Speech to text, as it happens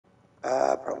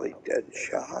Probably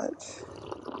Deadshot.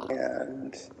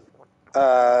 And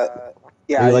Are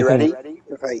yeah, you are you liking? ready?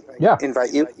 If I Yeah.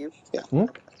 invite you? Yeah. Hmm?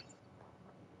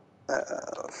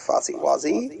 Fozzie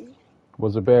Wozzie,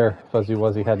 Was a bear. Fuzzy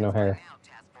Wuzzy had no hair.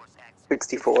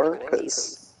 64,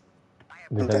 because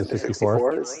Nintendo Nintendo 64.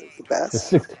 64 is the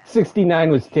The best. 69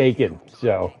 was taken,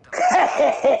 so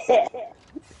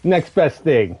next best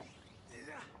thing.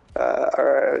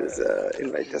 Or is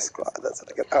invite to squad. That's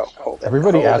what I got. Oh, hold it,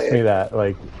 Everybody hold asked me it. that,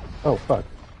 like, oh fuck.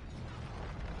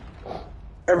 Oh,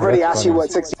 Everybody that's asks you funny.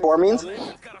 what 64 means?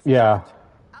 Yeah,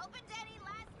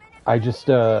 I just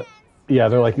yeah,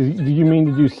 they're like, do you mean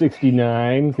to do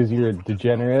 69 because you're a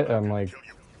degenerate? I'm like,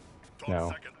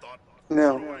 no.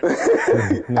 No.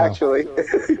 No. Actually.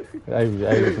 I was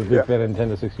a Yeah. big fan of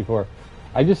Nintendo 64.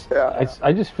 I just Yeah.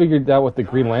 I just figured out what the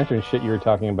Green Lantern shit you were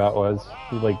talking about was.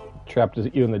 He like trapped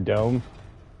you in the dome.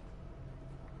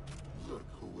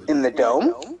 In the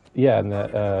dome? Yeah, in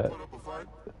the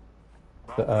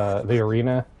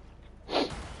arena.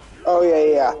 Oh,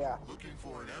 yeah, yeah.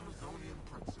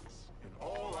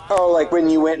 Oh, like when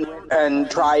you went and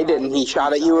tried and he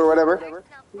shot at you or whatever?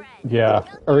 Yeah,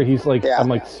 or he's like Yeah. I'm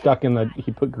like stuck in the.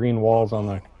 He put green walls on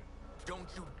the. Don't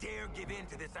you dare give in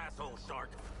to this asshole, Shark.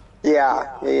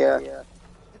 Yeah, yeah, yeah.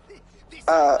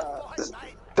 Uh, Here we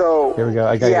so, go.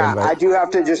 I got your yeah, invite. I do have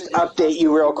to just update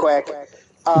you real quick.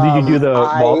 Did you do the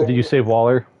wall? I Did you save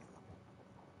Waller?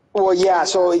 Well, yeah,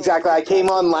 so exactly. I came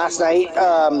on last night,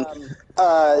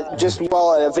 just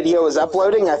while a video was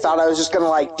uploading. I thought I was just gonna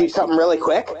like do something really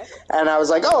quick, and I was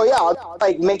like, oh yeah, I'll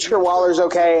like make sure Waller's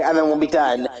okay, and then we'll be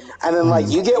done. And then like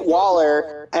you get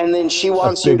Waller, and then she A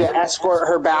wants you big to escort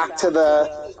her back to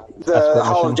the escort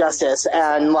Hall of mission. Justice,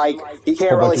 and like you Whole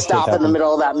can't bunch really of shit stop in the happens.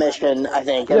 middle of that mission, I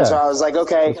think. And so Yeah, I was like,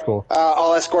 okay, that's cool.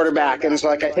 I'll escort her back. And so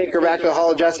like I take her back to the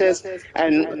Hall of Justice,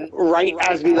 and right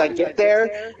as we like get there,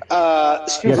 You have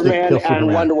to Superman kill and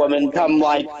Superman. Wonder Woman come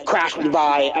like crashing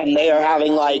by, and they are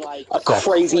having like a Sex.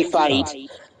 crazy fight.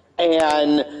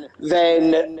 And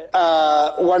then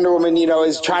Wonder Woman, you know,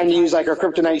 is trying to use like her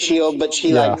kryptonite shield, but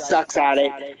she Yeah. like sucks at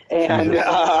it. And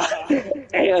Jesus.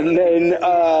 and then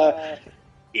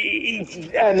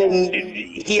and then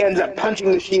he ends up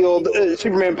punching the shield.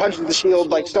 Superman punches the shield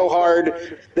like so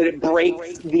hard that it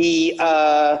breaks the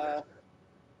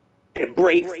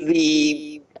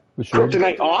The shield.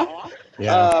 kryptonite off.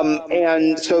 Yeah.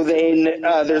 And so then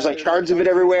there's like shards of it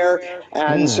everywhere,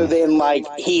 and so then like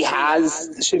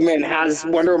Superman has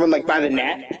Wonder Woman like by the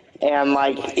neck, and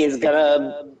like is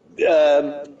gonna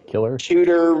Killer. shoot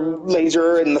her, laser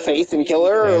her in the face and kill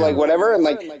her or like Damn. whatever, and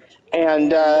like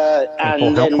And pull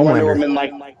and then Wonder Homelander. Woman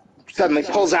like suddenly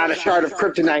pulls out a shard of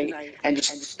kryptonite and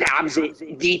just stabs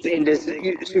it deep into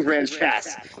Superman's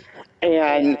chest,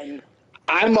 and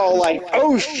I'm all like,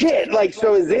 oh shit, like,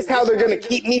 so is this how they're going to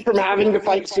keep me from having to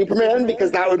fight Superman? Because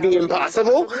that would be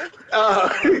impossible.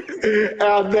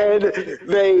 And then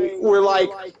they were like,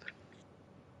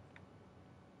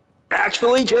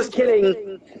 actually, just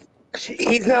kidding.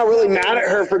 He's not really mad at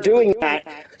her for doing that.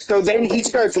 So then he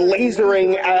starts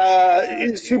lasering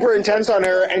super intense on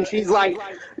her, and she's like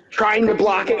trying to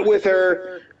block it with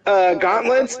her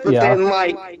gauntlets, but Yeah. then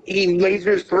like he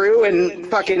lasers through and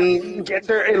fucking gets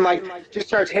her and like just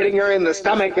starts hitting her in the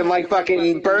stomach and like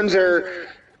fucking burns her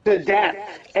to death.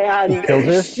 And Kills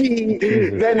her? she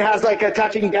Jesus. then has like a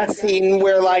touching death scene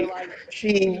where like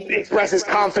she expresses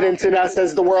confidence in us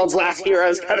as the world's last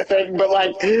heroes kind of thing, but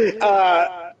like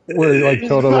We're like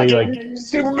totally like.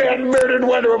 Superman murdered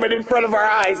Wonder Woman in front of our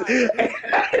eyes.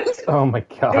 Oh my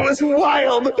It god. was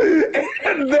wild.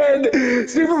 And then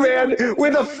Superman,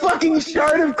 with a fucking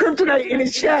shard of kryptonite in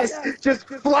his chest, just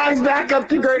flies back up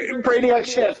to Brainiac's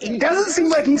ship. He doesn't seem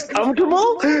like he's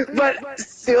comfortable, but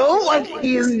still, like,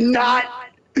 he is not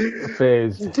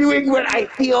Phased. doing what I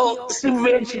feel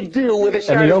Superman should do with a And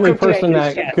shard the of only kryptonite person in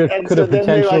his that chest. could, And could so have then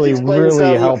they, like, potentially explain really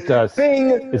some helped us thing.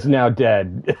 is now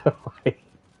dead.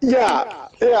 Yeah,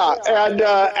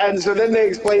 yeah, and so then they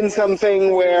explain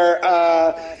something where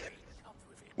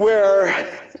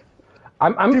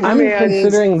I'm Superman's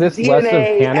considering this less of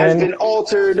DNA has canon. been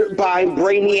altered by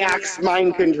Brainiac's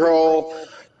mind control.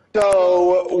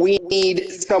 So we need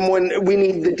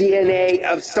the DNA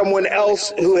of someone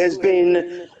else who has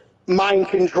been mind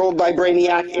controlled by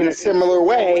Brainiac in a similar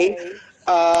way.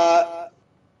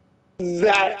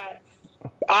 That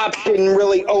option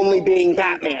really only being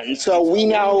Batman. So we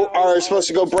now are supposed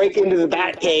to go break into the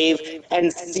Batcave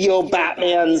and steal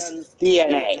Batman's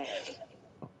DNA.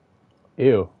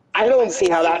 Ew. I don't see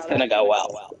how that's going to go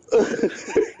well.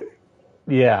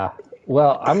 Yeah.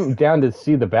 Well, I'm down to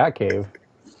see the Batcave.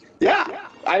 Yeah.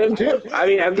 I am too. I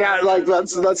mean, I've got like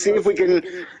let's see if we can.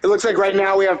 It looks like right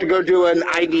now we have to go do an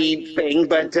ID thing,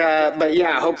 but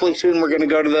yeah, hopefully soon we're gonna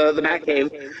go to the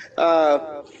Batcave.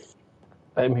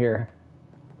 I'm here.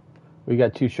 We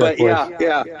got 2 shark But boys.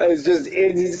 yeah,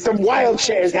 it's some wild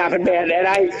shit has happened, man, and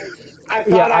I Yeah,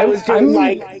 thought I was doing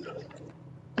like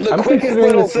the I'm quickest considering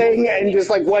little this. thing and just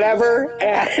like whatever,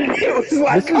 and it was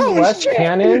like, This is oh less shit.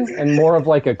 canon and more of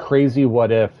like a crazy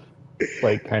what if,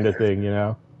 like kind of thing, you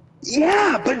know?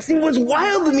 Yeah, but see, what's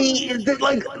wild to me is that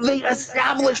like they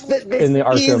established that this In the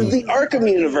Arkham, is the Arkham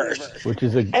universe, which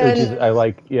is I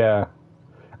like. Yeah.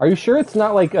 Are you sure it's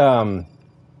not like an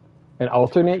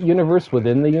alternate universe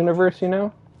within the universe? You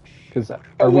know? Because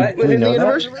what within the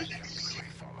universe?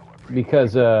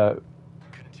 Because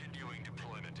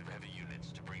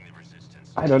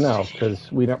I don't know,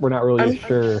 because we're not really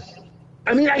sure.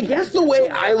 I mean, I guess the way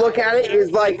I look at it is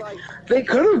like they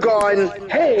could have gone,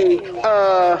 hey,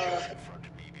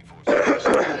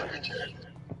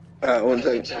 one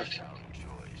second.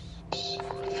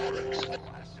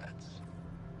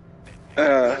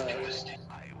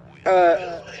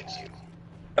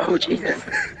 Oh Jesus.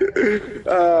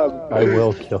 I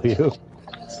will kill you.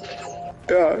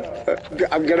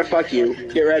 I'm gonna fuck you.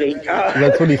 Get ready.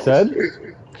 That's what he said.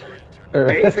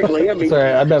 Basically, I mean.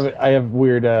 Sorry, I have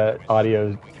weird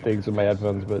audio things in my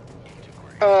headphones, but.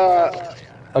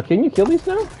 Oh, can you kill these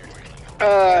now?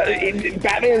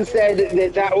 Batman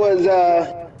said that was.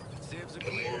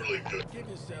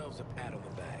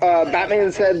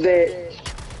 Batman said that.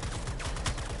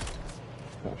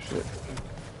 Oh shit.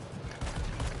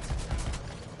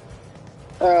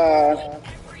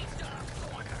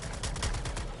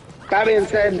 Batman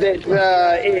said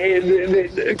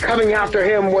that coming after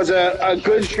him was a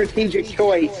good strategic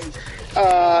choice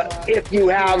if you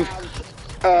have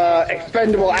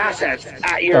expendable assets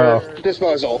at your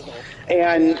disposal.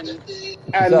 And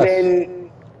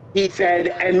then he said,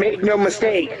 and make no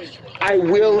mistake, I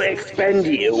will expend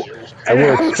you. I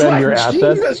will expend your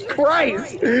assets? Jesus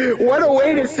Christ! What a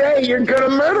way to say you're gonna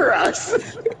murder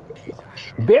us!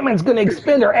 Batman's gonna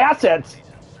expend our assets!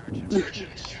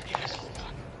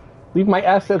 Leave my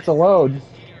assets alone.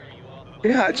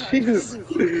 Yeah, Jesus.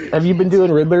 Have you been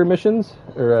doing Riddler missions?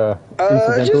 Or,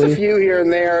 just a few here and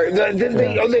there.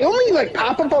 They only, like,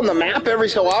 pop up on the map every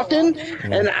so often,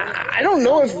 and I don't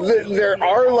know if there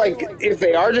are, like, if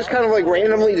they are just kind of, like,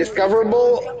 randomly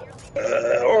discoverable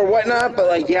or whatnot, but,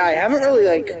 like, yeah, I haven't really,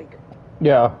 like...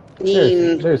 Yeah,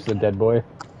 there's the dead boy.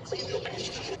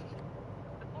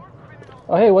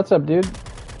 Oh, hey, what's up, dude?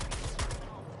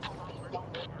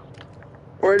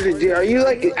 Are you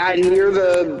like near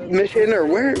the mission or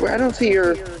where? I don't see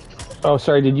your. Oh,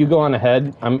 sorry. Did you go on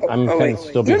ahead? I'm kind of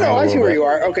still behind. No, I see where you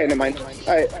are. Okay, never mind.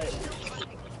 I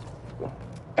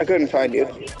couldn't find you.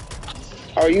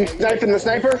 Are you sniping the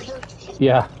sniper?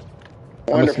 Yeah.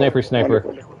 Wonderful. I'm a sniper.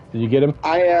 Wonderful. Did you get him?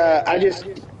 I just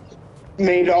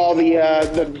made all the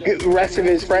rest of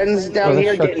his friends down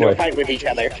here get into a fight with each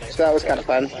other, so that was kind of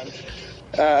fun.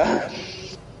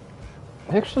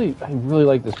 Actually, I really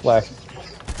like this black.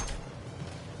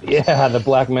 Yeah, the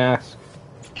black mask.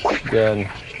 Gun.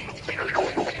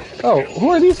 Oh,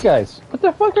 who are these guys? What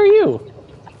the fuck are you?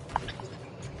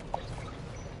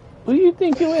 Who do you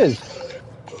think you is?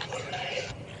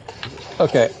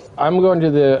 Okay, I'm going to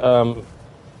the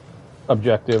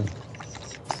objective.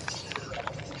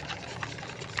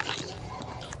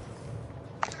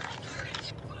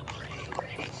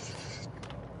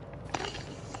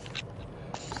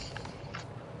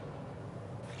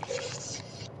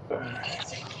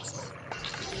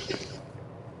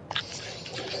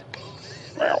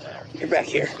 You're back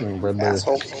here,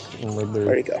 asshole.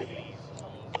 Where'd he go?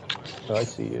 Oh, I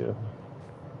see you.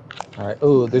 All right.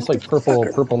 Oh, there's like purple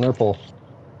nurple.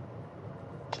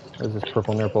 There's this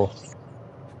purple nurple.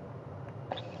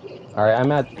 All right,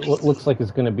 I'm at what looks like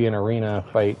it's going to be an arena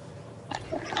fight.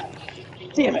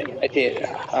 Damn it! I did.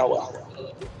 Oh well.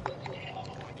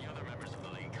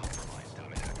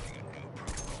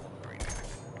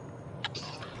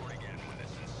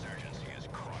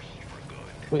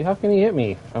 Wait, how can he hit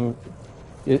me?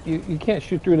 You can't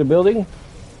shoot through the building?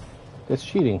 That's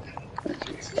cheating.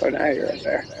 Oh, now you're right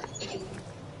there.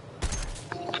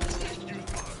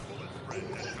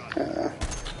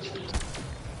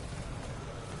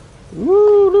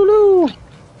 Woo, loo.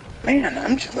 Man,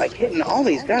 I'm just like hitting all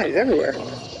these guys everywhere.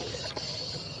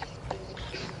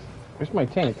 Where's my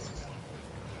tank?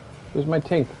 Where's my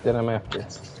tank that I'm after?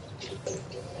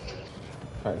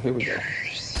 Alright, here we go.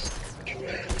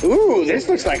 Ooh, this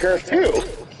looks like Earth 2.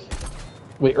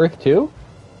 Wait, Earth 2?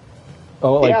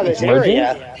 Oh, like yeah, it's this merging?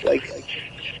 area. Like,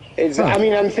 It's, Huh. I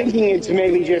mean, I'm thinking it's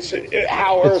maybe just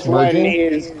how It's Earth 1 merging?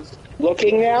 is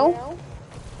looking now,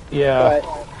 Yeah. but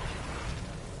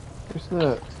Where's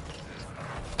the...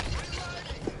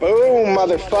 boom,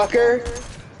 motherfucker.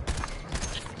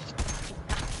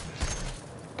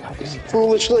 God damn it.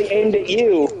 Foolishly aimed at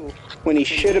you when he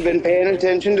should have been paying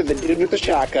attention to the dude with the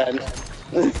shotgun.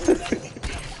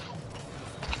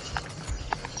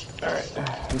 Alright,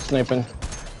 I'm sniping.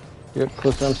 You're up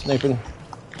close, I'm sniping.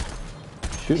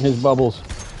 Shooting his bubbles.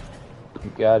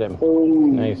 You got him.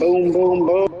 Boom, Nice. boom, boom,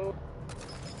 boom.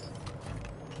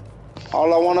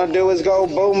 All I want to do is go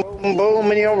boom, boom,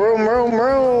 boom in your room, room,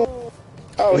 room.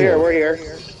 Oh, here, we're here.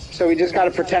 So we just got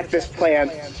to protect this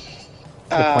plant.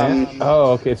 The plant?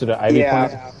 Oh, okay, so the ivy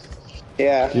plant?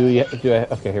 Yeah. Do I...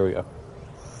 Okay, here we go.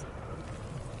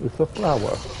 It's a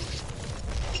flower.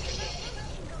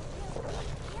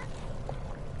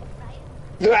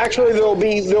 Actually,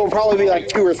 there'll probably be like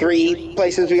 2 or 3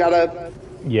 places we gotta.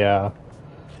 Yeah.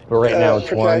 But right now it's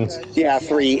protect. 1. Yeah,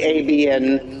 3. A, B,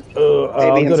 and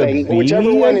I'll and go to thing. B,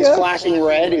 Whichever one I is guess? flashing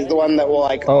red is the one that will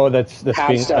like Oh, that's have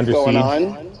being stuff under going siege.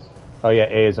 on. Oh yeah,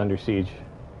 A is under siege.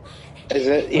 Is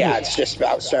it? Yeah, it's just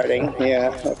about starting.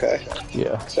 Yeah. Okay.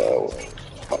 Yeah. So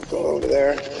I'll go over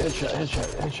there. Headshot, headshot,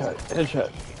 headshot,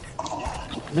 headshot.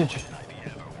 Bitch.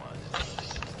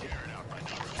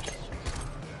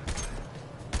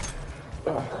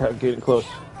 Oh crap, getting close.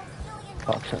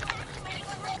 Oh crap.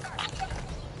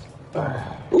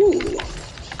 Ooh.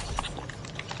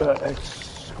 X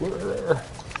square.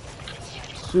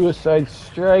 Suicide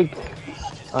strike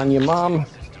on your mom.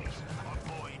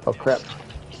 Oh crap.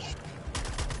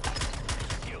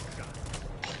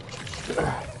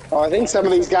 Oh, I think some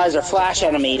of these guys are flash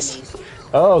enemies.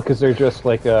 Oh, because they're just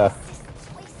like Yeah,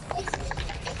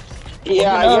 Get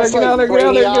I out guess there, like get out there, get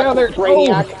out there, get out there.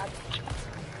 Brainiac. Oh.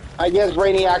 I guess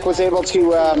Brainiac was able to.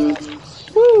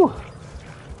 Woo!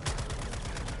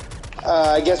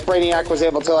 I guess Brainiac was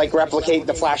able to like replicate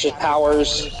the Flash's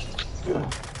powers.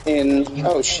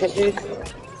 Oh shit, dude!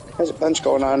 There's a bunch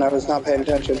going on. I was not paying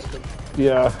attention.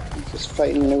 Yeah. Just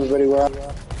fighting everybody.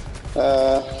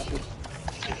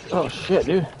 Oh shit,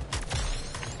 dude.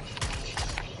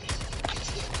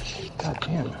 God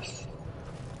damn.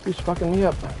 Who's fucking me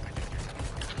up?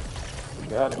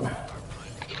 Got him.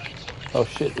 Oh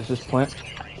shit, is this plant?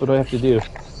 What do I have to do?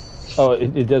 Oh,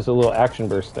 it does a little action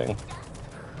burst thing.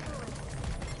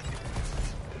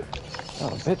 Oh,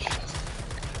 bitch.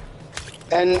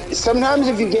 And sometimes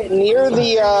if you get near the,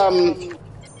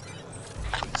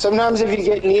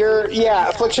 yeah,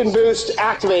 affliction boost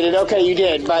activated. Okay, you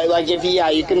did. But like, you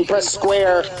can press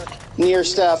square near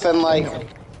stuff and like.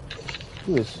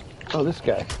 Who is? Oh, this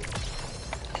guy.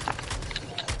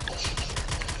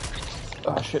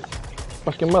 Oh shit.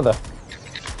 Fucking mother.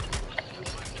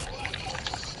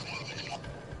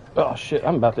 Oh shit,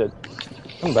 I'm about to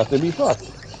be fucked.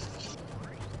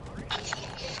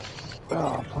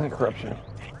 Oh, plant corruption.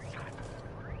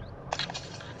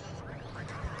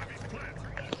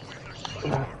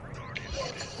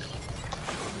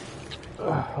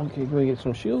 Okay, can we get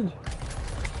some shield?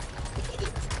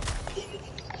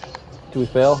 Do we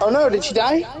fail? Oh no, did she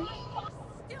die?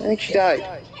 I think she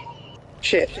died.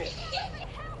 Shit.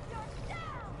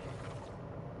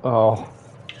 Oh.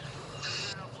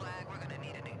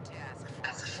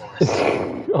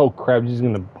 Oh crap, he's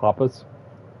gonna pop us.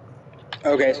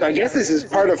 Okay, so I guess this is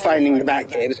part of finding the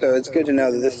Batcave, so it's good to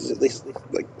know that this is at least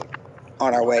like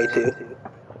on our way to.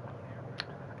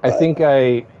 I think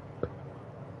I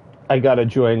gotta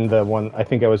join the one. I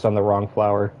think I was on the wrong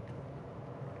flower.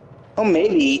 Oh,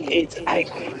 maybe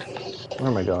Where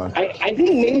am I going? I think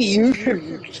maybe you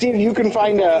should see if you can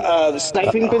find a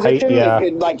sniping position yeah. that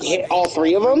could like hit all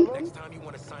 3 of them.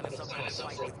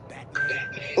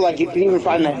 Like you can even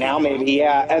find that now, maybe,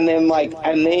 yeah. And then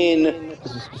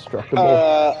Is this destructible?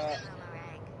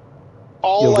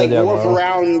 all You'll like go down warp low.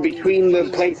 around between the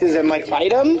places and like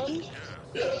fight them.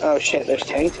 Oh shit, there's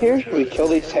tanks here. Should we kill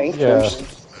these tanks first?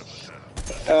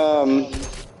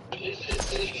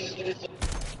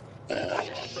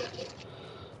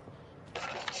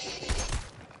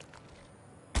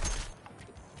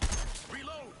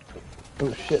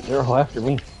 Oh shit, they're all after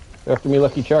me. They're after me,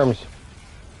 Lucky Charms.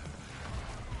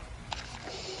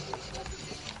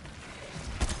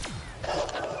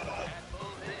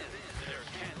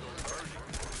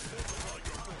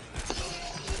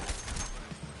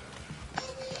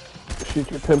 Shoot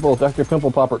your pimple, Dr.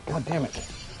 Pimple Popper. God damn it.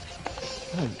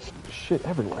 Oh, shit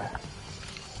everywhere.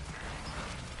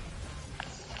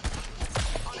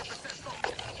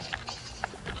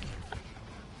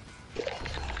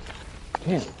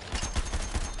 Damn.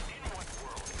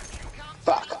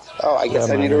 Fuck. Oh, I guess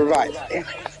I need to revive. Damn.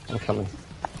 I'm coming.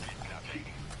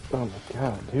 Oh my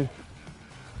god, dude.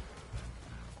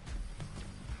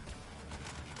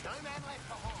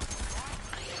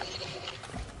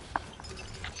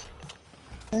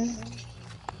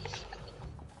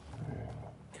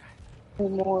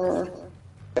 More.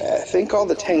 I think all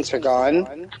the tanks are gone.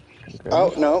 Okay.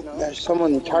 Oh, no, there's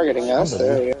someone targeting us.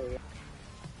 There we go.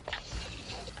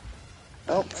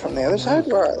 Oh, from the other side?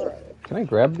 Where are they? Can I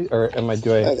grab the, or am I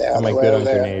am I way good over on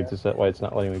there. grenades? Is that why it's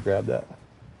not letting me grab that?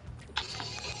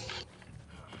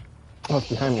 Oh, it's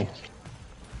behind me.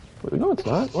 Wait, no, it's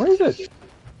not. Where is it?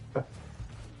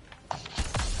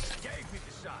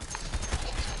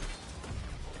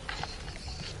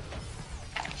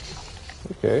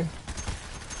 Okay.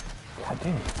 God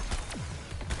damn it.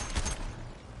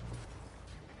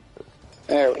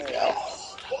 There we go.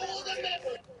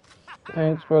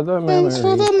 Thanks for the memories. Thanks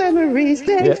for the memories.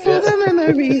 Thanks for the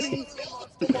memories.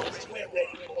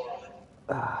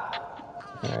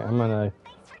 Alright,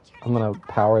 I'm gonna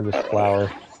power this flower.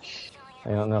 I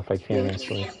don't know if I can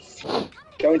actually.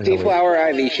 Don't deflower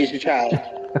Ivy. She's a child.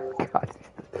 God,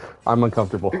 I'm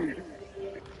uncomfortable.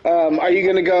 Are you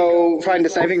gonna go find a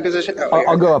sniping position? Oh,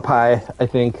 I'll go up high, I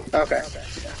think. Okay.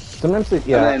 Sometimes, I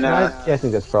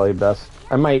think that's probably best.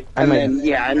 I might. And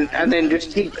then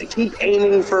just keep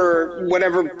aiming for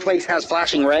whatever place has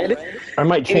flashing red. I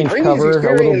might In change previous cover a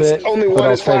little experience, bit, only but one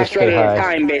I'll is try to flashed red stay at a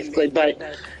high. time, basically. But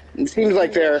it seems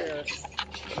like they're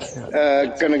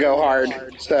gonna go hard.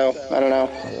 So I don't know.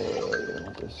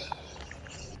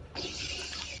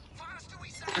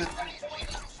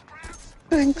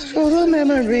 Thanks for the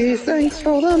memories. Thanks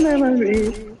for the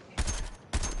memories.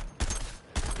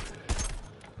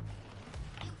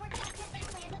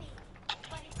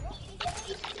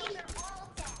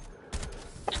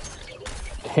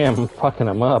 Damn, I'm fucking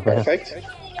them up. Perfect.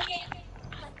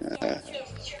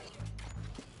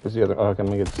 Where's the other? Oh, okay, I'm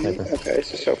gonna get the sniper. Okay,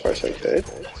 so far so good.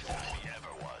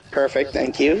 Perfect,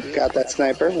 thank you. Got that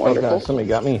sniper. Wonderful. Oh god, somebody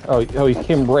got me. Oh, he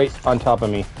came right on top of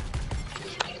me.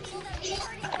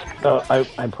 Oh,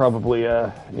 I probably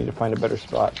need to find a better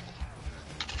spot.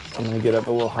 I'm gonna get up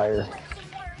a little higher.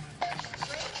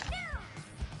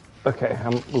 Okay,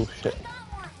 oh shit.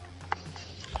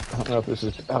 I don't know if this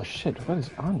is. Oh shit, what is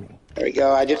on me? There we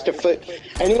go. I just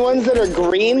any ones that are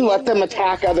green, let them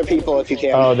attack other people if you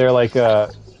can. Oh, they're like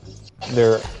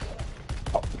they're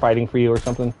fighting for you or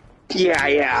something.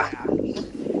 Yeah.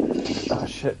 Oh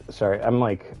shit, sorry.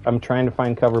 I'm trying to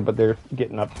find cover, but they're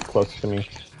getting up close to me.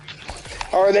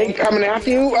 Are they coming after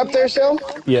you up there still?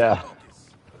 Yeah.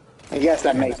 I guess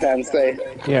that makes sense.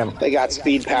 They got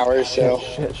speed powers, so.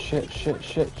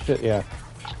 Shit, yeah.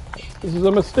 This is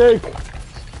a mistake.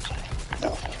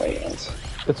 No, wait.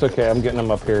 It's okay, I'm getting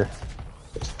them up here.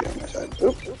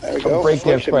 Oop, there we go.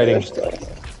 Breakdance fighting.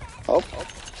 Oh.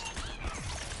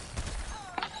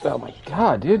 Oh my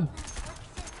god, dude.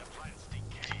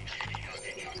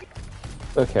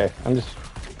 Okay, I'm just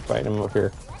fighting them up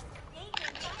here.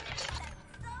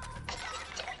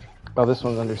 Oh, this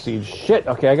one's under siege. Shit!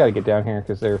 Okay, I gotta get down here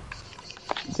because they're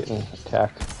getting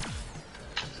attacked.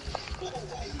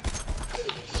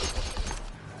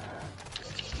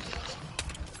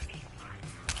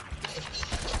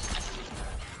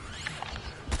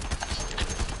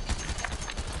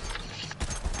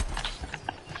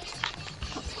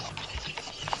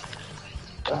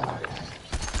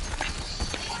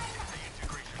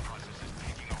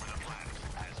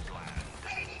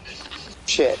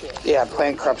 Shit. Yeah,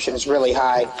 plant corruption is really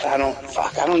high. I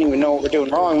don't even know what we're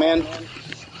doing wrong, man.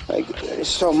 Like, there's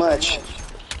so much.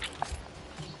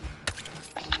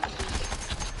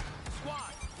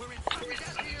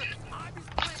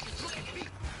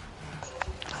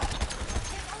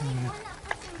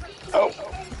 Oh.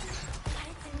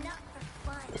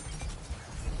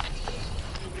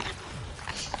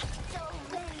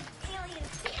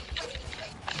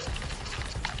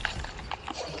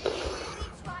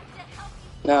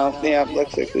 No, yeah,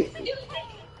 looks like we.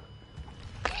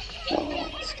 Oh,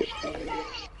 skip that.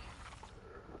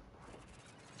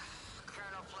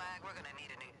 Colonel Flag, we're gonna need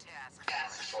a new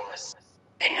task force.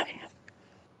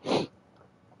 Damn.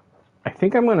 I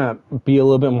think I'm gonna be a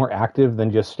little bit more active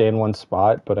than just stay in one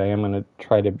spot, but I am gonna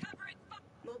try to.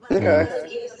 Okay.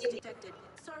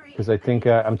 Because I think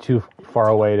I'm too far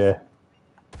away to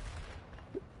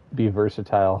be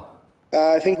versatile.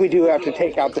 I think we do have to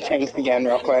take out the tanks again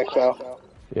real quick, though.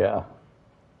 Yeah.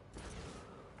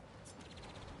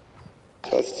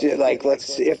 Let's do,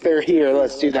 if they're here,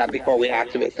 let's do that before we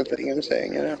activate the thing I'm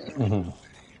saying, you know? Mm-hmm.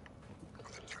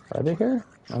 Are they here?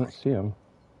 I don't see them.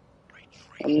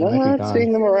 I'm not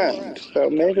seeing them around, so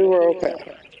maybe we're okay.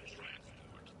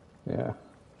 Yeah.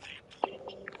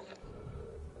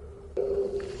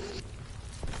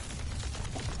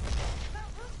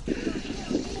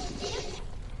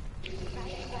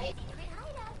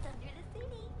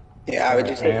 Yeah, I would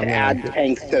just hate am to gonna add get-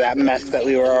 tanks to that mess that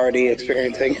we were already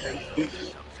experiencing.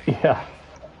 Yeah.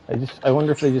 I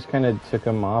wonder if they just kind of took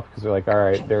them off because they're like, all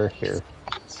right, they're here.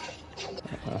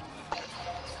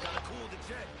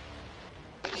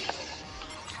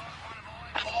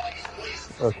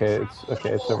 Okay,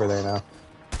 it's over there now.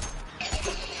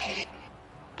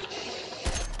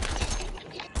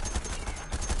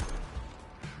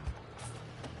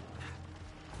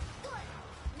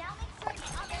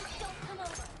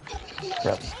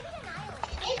 Crap.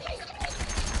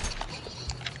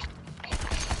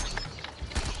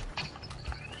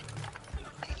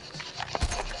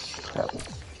 Crap.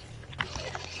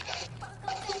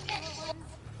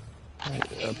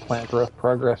 Plant growth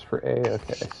progress for A.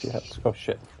 Okay, I see how it's. Oh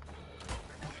shit.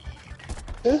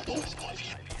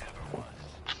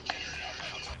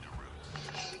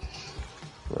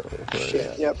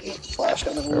 Shit, yep. Flash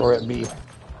on We're at B.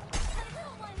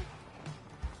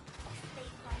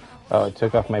 Oh, it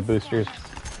took off my boosters.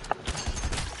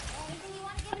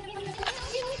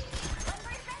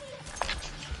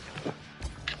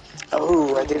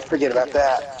 Oh, I did forget about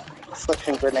that.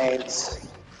 Affliction grenades.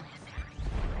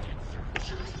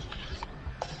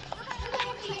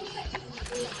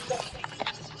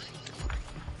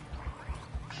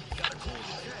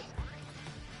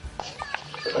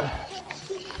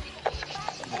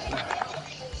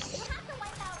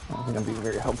 I think I'm being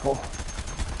very helpful.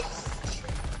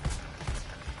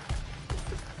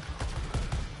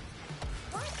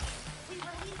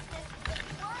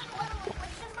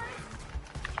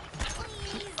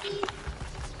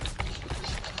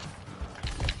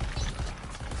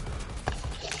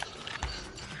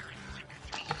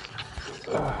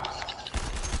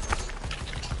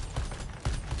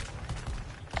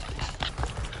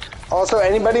 Also,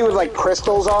 anybody with like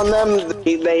crystals on them,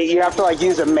 you have to like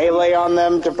use a melee on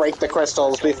them to break the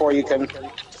crystals before you can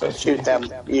shoot them.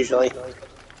 Usually.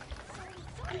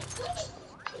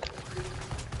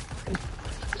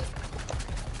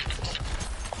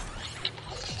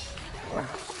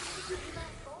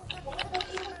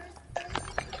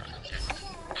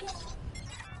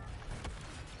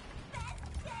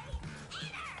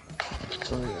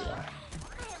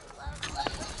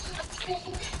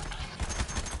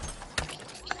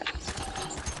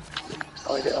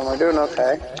 Am I doing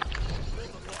okay?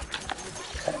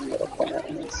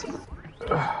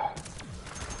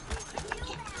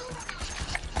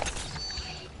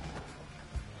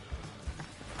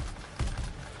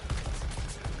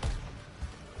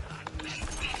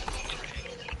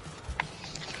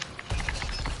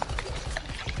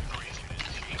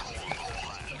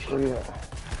 Oh yeah.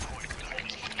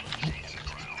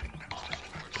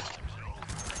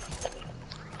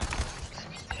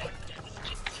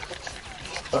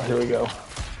 Oh, here we go.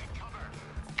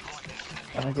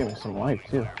 That'll give me some life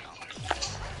too.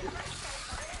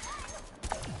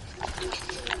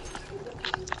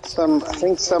 I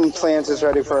think some plants is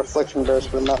ready for Affliction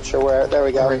Burst, but I'm not sure where. There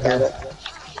we go. Right Got here. it.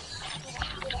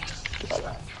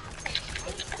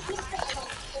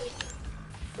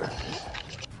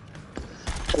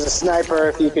 As a sniper,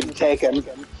 if you could take him.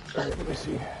 All right, let me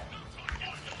see.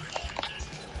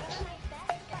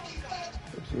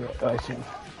 Oh, I see him.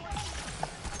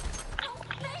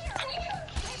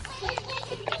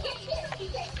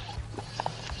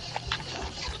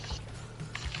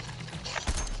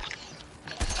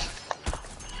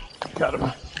 Got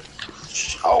him.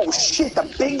 Oh shit! The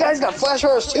big guy's got flash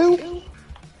arrows too.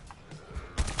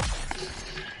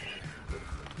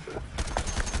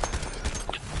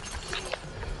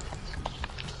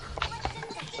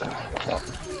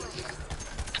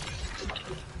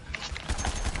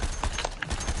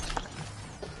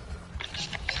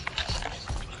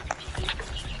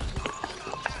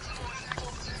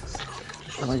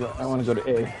 I want to go to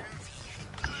A.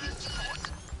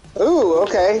 Ooh,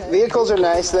 okay. Vehicles are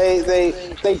nice.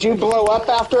 They do blow up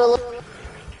after a little.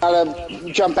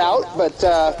 Gotta jump out, but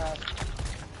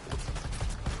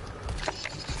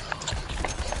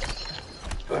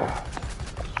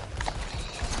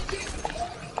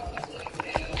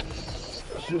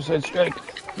Suicide strike,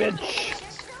 bitch.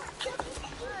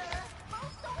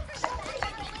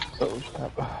 Oh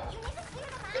crap.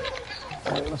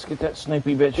 Alright, let's get that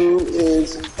snipey bitch. who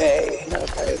is A?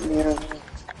 Okay, yeah.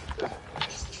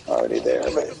 Already there,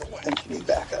 but I think you need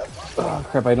backup. Oh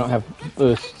crap, I don't have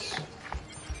boosts.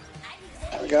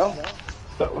 There we go.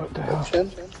 Oh, what the hell?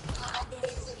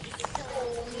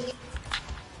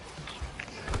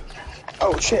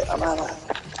 Oh shit, I'm out of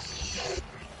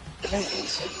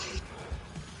grenades.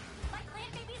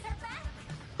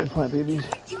 Good plant babies.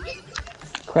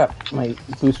 Crap, my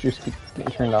boosters keep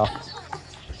getting turned off.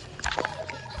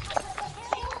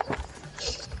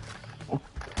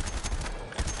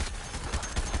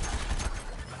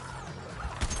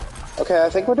 Okay, I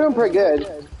think we're doing pretty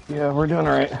good. Yeah, we're doing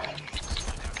all right.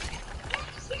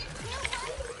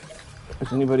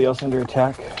 Is anybody else under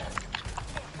attack?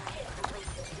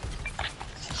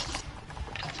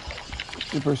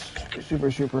 Super.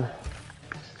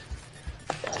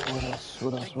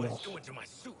 What else? Go into my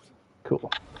suit. Cool.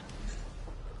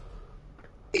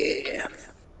 Yeah.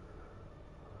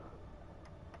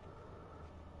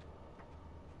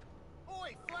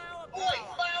 Oi, flower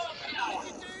power! How'd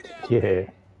you do that?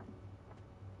 Yeah.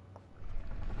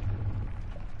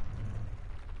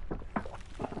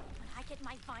 When I get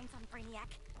my vines on Brainiac,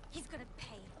 he's gonna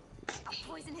pay. I'll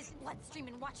poison his bloodstream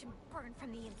and watch him burn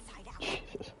from the inside out.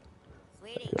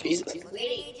 Sweetie, Jesus. we're gonna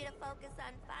need you to focus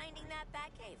on finding that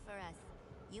Batcave for us.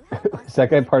 You help us. Is that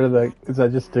guy part of the? Is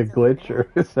that just a glitch, or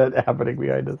is that happening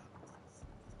behind us?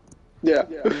 Yeah.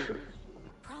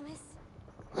 Promise?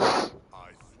 I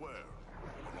swear,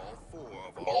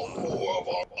 on all four of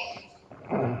our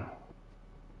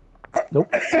Nope.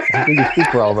 I think you speak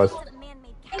for all of us. Wasn't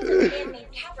man-made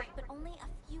caverns, but only a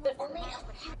few of them match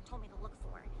what Hank told me to look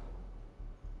for.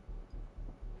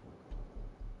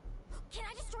 Can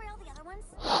I destroy all the other ones?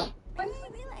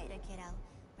 Maybe later, kiddo.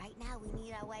 Right now, we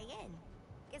need our way in.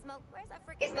 Gizmo, where's our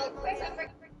freaking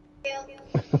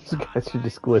Those guys are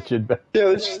just glitching back. Yeah,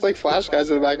 there's just like flash guys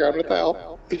in the background. What the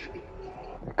hell?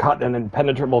 Caught in an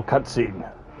impenetrable cutscene.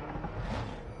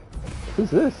 Who's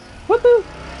this? What the?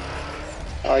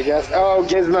 Oh, I guess. Oh,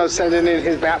 Gizmo sending in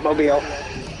his Batmobile.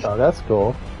 Oh, that's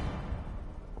cool.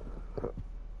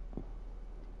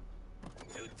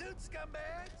 Toot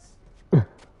scumbags!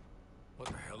 What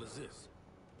the hell is this?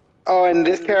 Oh, and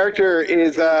this character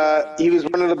is, he was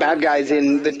one of the bad guys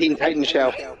in the Teen Titans show.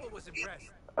 Elba was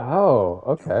impressed. Oh,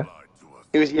 okay.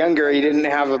 He was younger, he didn't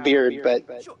have a beard, but...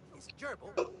 Sure, it's gerbil.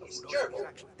 Who knows what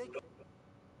actually think?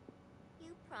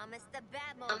 You promised the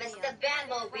Batmobile.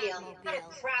 Not a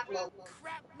crapmobile.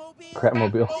 Crapmobile?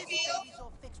 Crapmobile.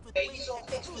 This baby's all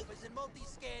fixed with wings and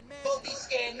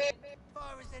multi-scan men. As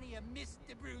far as any of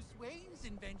Mr. Bruce Wayne's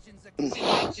inventions are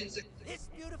concerned, this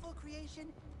beautiful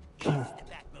creation is the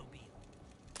Batmobile.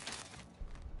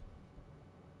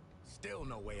 Still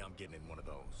no way I'm getting in one of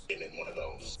those.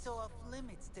 It's off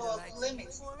limits to the lights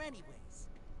before anyways.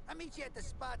 I'll meet you at the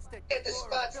spots that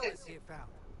Laura Phyllis here found.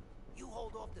 You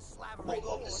hold off the slavering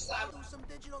horse, I'll do some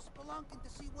digital spelunking to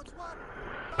see what's what.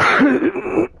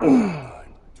 I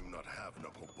do not have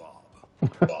Knuckle Bob.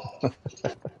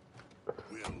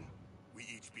 Will we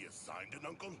each be assigned an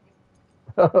uncle?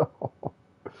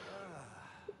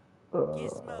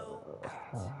 Gizmo out.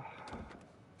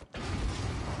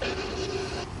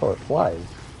 Oh, it flies.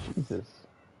 Jesus.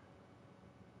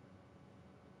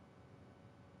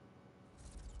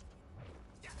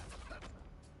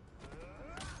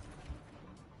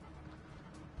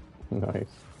 Nice.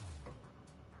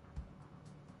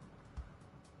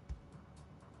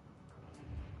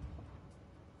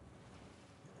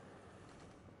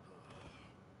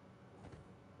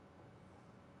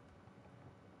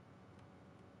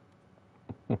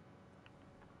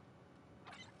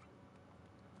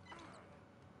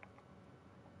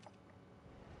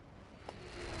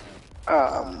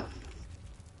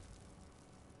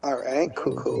 Alright,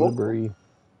 cool. Blueberry.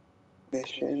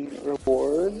 Mission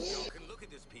rewards. Can look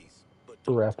at this piece, but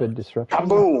Rapid disruption.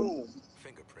 Kaboom!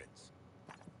 fingerprints.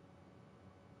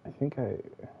 I think I.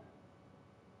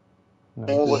 No,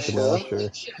 Demolisher.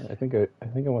 Demolisher. I think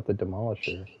I want the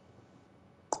Demolisher.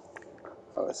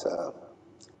 Oh, it's a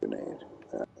grenade.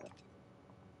 There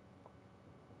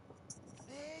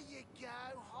you go,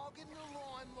 hogging the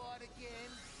limelight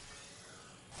again.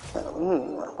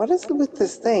 What is it with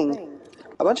this thing?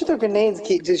 A bunch of their grenades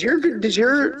keep... Does your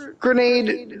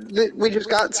grenade that we just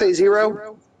got say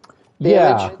 0?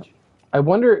 Yeah. Damage? I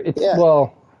wonder. It's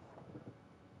well.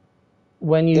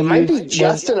 When you It might use, be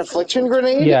just an affliction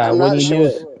grenade? Yeah, I'm when not you sure.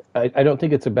 use, I don't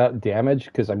think it's about damage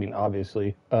because I mean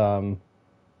obviously, but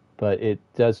it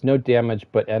does no damage.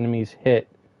 But enemies hit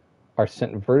are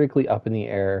sent vertically up in the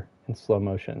air in slow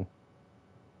motion.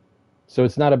 So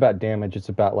it's not about damage; it's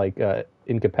about like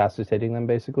incapacitating them,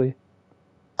 basically.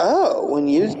 Oh, when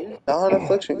used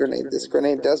non-affliction grenade, this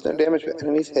grenade does no damage, but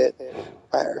enemies hit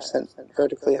fire sent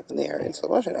vertically up in the air in slow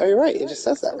motion. Oh, you're right. It just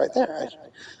says that right there.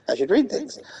 I should read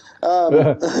things.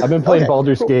 I've been playing okay,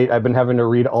 Baldur's cool. Gate. I've been having to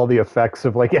read all the effects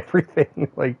of like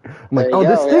everything. Like I'm like, There oh, you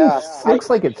this go, thing yeah.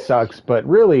 looks like it sucks, but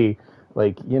really,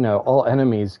 like all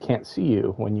enemies can't see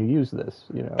you when you use this.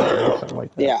 Or something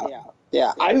like that.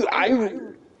 Yeah. I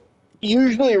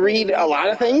usually read a lot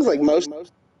of things, like most,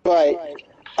 but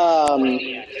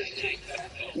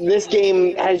this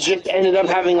game has just ended up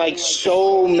having like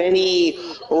so many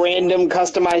random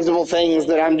customizable things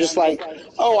that I'm just like,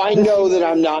 oh, I know that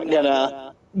I'm not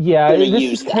gonna Yeah, this is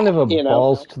use kind that, of a you know?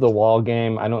 balls to the wall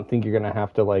game. I don't think you're gonna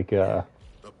have to like The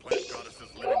plant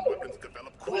goddess's living weapons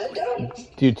develop quickly.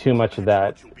 do too much of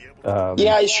that. What you'll be able to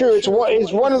Yeah, sure. It's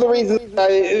one of the reasons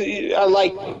I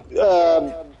like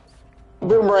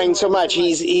Boomerang so much.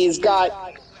 He's got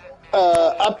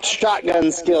up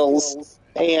shotgun skills,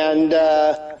 and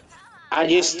I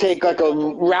just take like a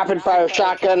rapid fire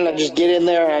shotgun and I just get in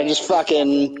there and I just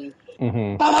fucking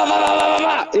Hmm. bah, bah, bah, bah,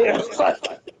 bah, bah, you know, like,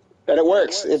 and it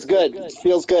works. It's good. It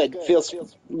feels good. Feels a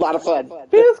lot of fun.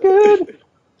 Feels good.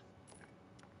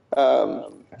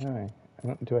 Um, Alright.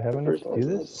 Do I have enough to do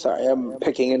this? sorry, I'm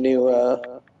picking a new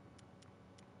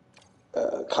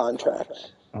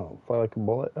contract. Oh, fly like a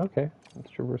bullet. Okay,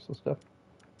 that's traversal stuff.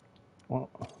 Well,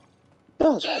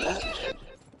 No, let's try that.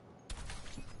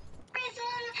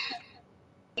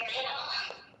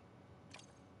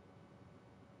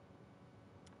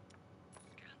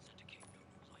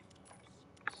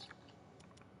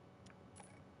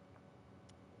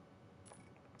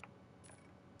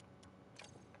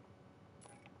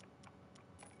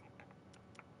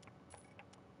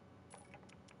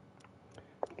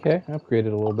 okay,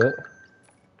 upgraded a little bit.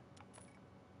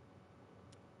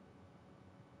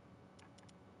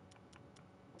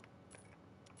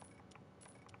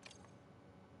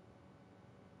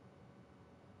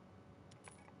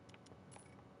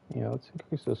 Yeah, let's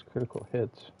increase those critical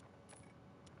hits.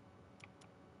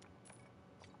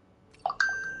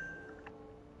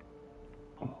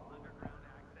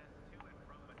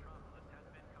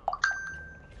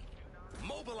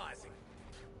 mobilizing.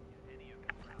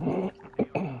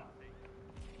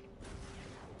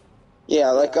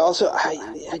 Yeah, like also,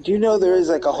 I do know there is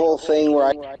like a whole thing where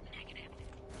I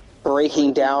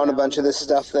breaking down a bunch of this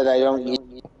stuff that I don't use.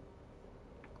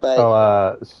 But Oh, I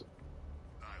look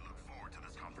forward to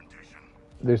this confrontation.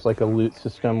 there's like a loot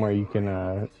system where you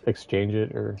can exchange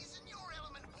it, or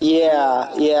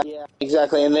yeah,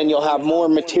 exactly. And then you'll have more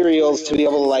materials to be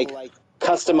able to like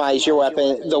customize your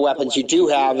weapon, the weapons you do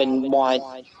have and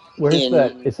want. where's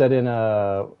that? In Is that in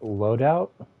a loadout?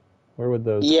 Where would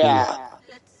those be? yeah,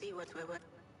 Let's see what we're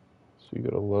So you go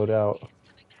to loadout,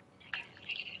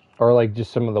 or like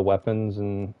just some of the weapons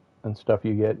and stuff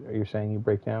you get. You're saying you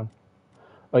break down?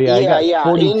 Oh yeah, I got yeah.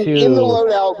 In the 42.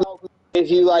 loadout, if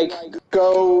you like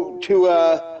go to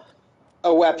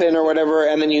a weapon or whatever,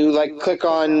 and then you like click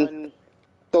on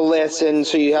the list, and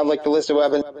so you have like the list of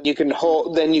weapons. You can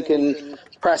hold, then you can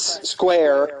press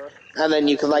square, and then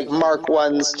you can like mark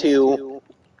ones to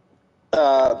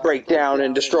break down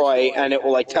and destroy, and it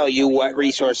will like tell you what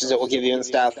resources it will give you and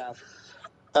stuff.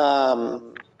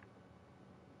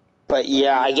 But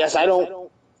yeah, I guess I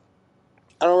don't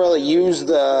really use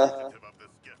the Of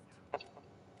this gift.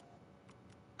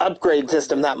 upgrade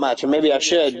system that much, and maybe I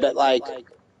should, but like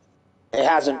it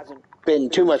hasn't been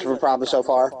too much of a problem so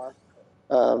far.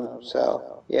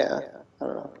 So yeah, I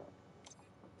don't know.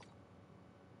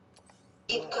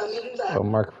 Oh,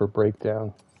 mark for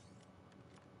breakdown.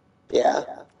 Yeah.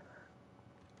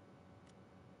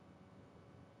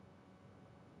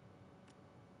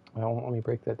 Well, let me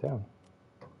break that down.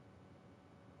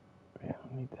 Yeah,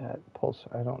 I need that pulse.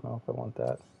 I don't know if I want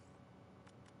that.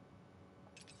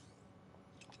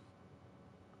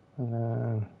 And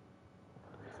then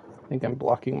I think I'm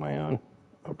blocking my own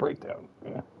breakdown.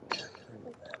 Yeah.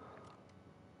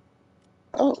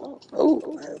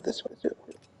 This one too.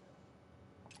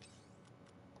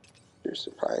 Your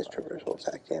surprise traversal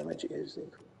attack damage is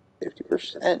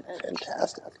 50%.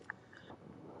 Fantastic.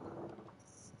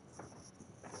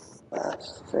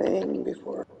 Last thing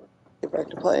before I get back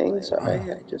to playing. Sorry,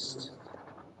 I just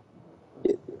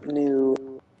get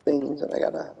new things and I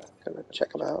gotta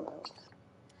check them out.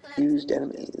 Used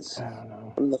enemies. I don't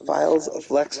know. From the files of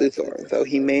Lex Luthor, though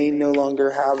he may no longer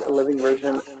have a living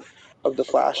version of the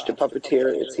Flash to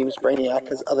puppeteer, it seems Brainiac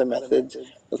has other methods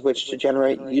with which to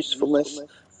generate usefulness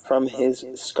from his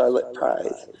Scarlet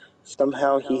Prize.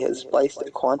 Somehow he has spliced a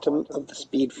quantum of the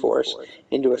Speed Force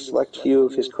into a select few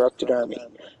of his corrupted army,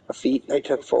 a feat I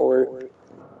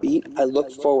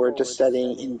look forward to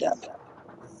studying in depth.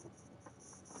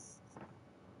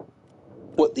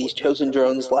 What these chosen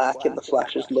drones lack in the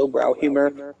Flash's lowbrow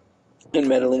humor and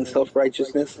meddling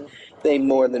self-righteousness, they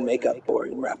more than make up for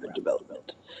in rapid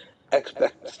development.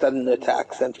 Expect sudden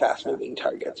attacks and fast-moving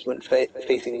targets when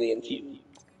facing the infused,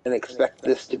 and expect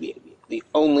this to be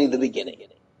only the beginning.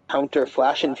 Counter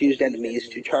flash-infused enemies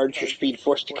to charge your Speed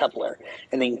Force decoupler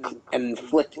and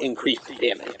inflict increased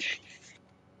damage.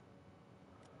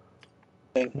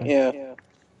 Yeah.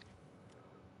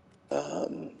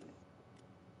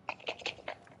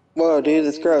 Whoa, dude,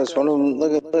 that's gross. One of them,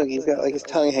 look, he's got like his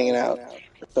tongue hanging out.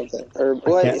 something. Or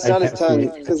what? It's not his can't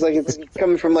tongue, see. because like it's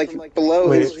coming from like below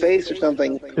Wait. his face or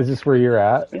something. Is this where you're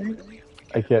at?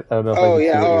 I don't know if I Oh can see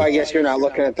yeah. what Oh, you're... I guess you're not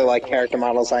looking at the like character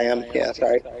models. I am. Yeah.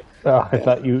 Sorry. Oh, I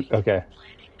thought you... Okay.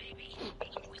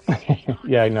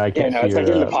 Yeah, no, I Yeah. can't No, see it's like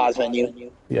your... in the pause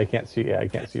menu. Yeah, I can't see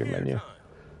your menu.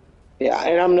 Yeah,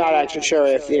 and I'm not actually sure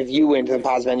if you went to the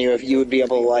pause menu, if you would be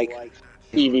able to like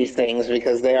see these things,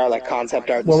 because they are like concept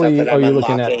art and What were stuff you... that Oh, I'm you're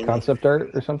looking at unlocking. concept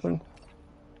art or something?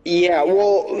 Yeah,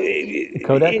 well,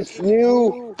 Codex? it's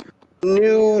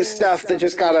new stuff that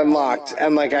just got unlocked,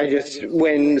 and like I just,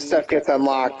 when stuff gets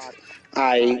unlocked,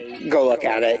 I go look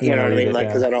at it. You You know know, what I read mean? it, Like,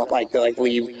 because yeah. I don't like to like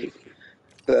leave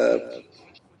the.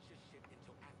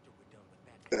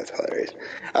 That's hilarious.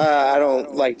 I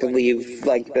don't like to leave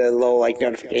like the little like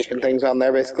notification things on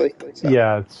there, basically. So.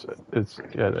 Yeah,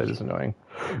 yeah, that is annoying.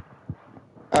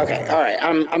 Okay, all right.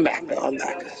 I'm back though. I'm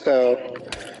back. So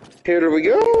here we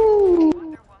go.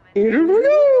 Here we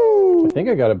go. I think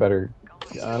I got a better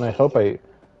gun. I hope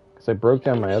because I broke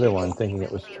down my other one thinking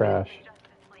it was trash.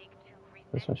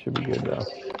 This one should be good though.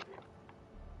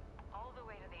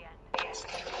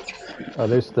 Oh,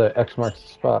 there's the X marks the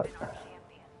spot.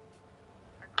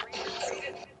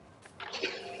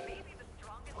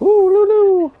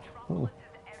 Ooh, loo.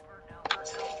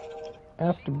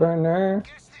 Afterburner.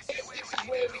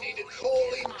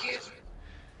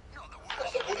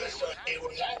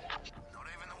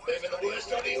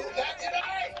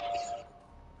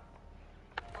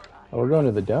 Oh, we're going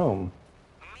to the dome.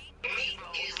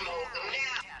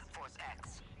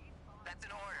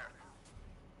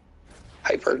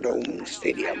 Hyperdome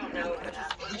Stadium.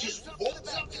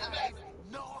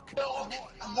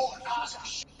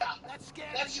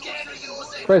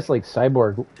 Surprised like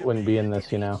Cyborg wouldn't be in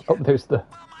this, you know. Oh, there's the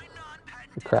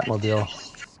Crapmobile.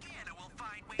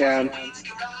 Yeah.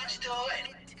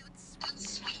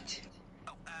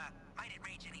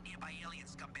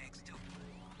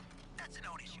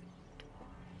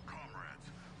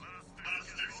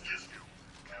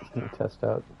 Let me test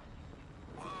out.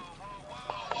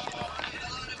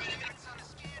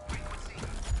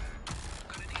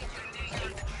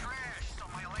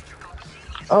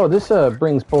 Oh, this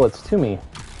brings bullets to me.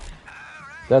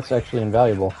 That's actually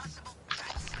invaluable.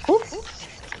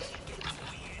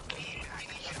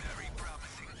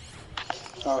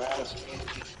 Oh, yes.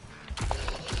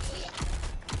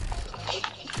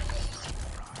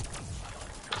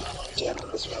 Damn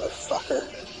it, this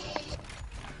motherfucker.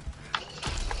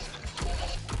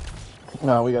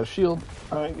 No, we got a shield.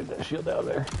 All right, get that shield out of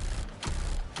there.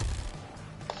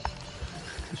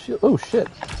 The shield. Oh shit.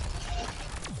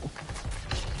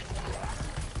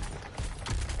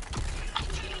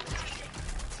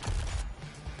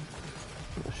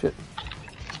 Oh, shit.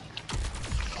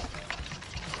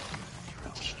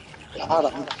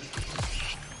 Got him.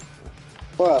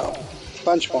 Whoa.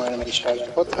 Bunch more enemies showed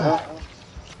up. What the hell?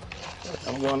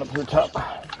 I'm going up to the top.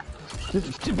 To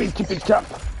the tippy top.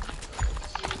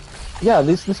 Yeah,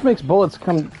 this makes bullets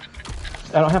come.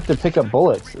 I don't have to pick up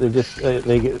bullets. They're just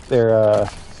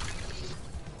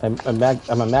I'm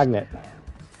a magnet.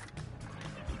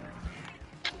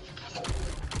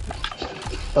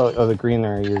 Oh, the green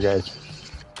are you guys.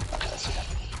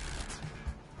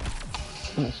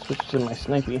 I'm gonna switch to my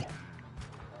snipey.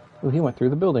 Oh, he went through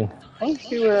the building. I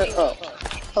see where. Oh.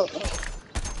 Oh.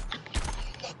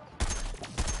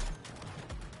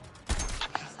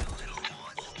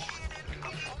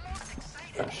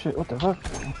 Oh shit, what the fuck?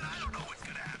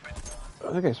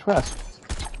 Oh, that guy's fast.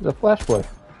 He's a flash boy.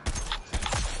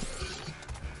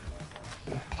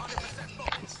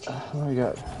 What do we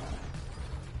got?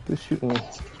 Who's shooting me?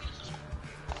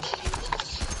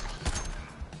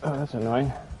 Oh, that's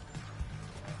annoying.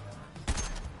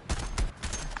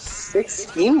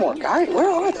 16 more guys? Where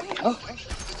are they? Oh.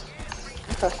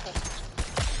 Okay.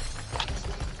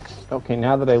 Okay,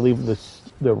 now that I leave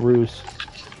the roost,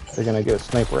 they're gonna get a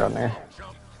sniper on there.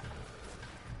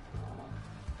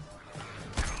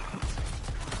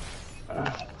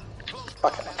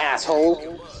 Fucking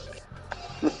asshole.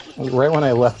 Right when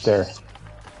I left there,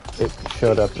 it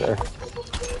showed up there.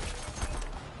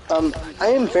 I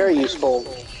am very useful,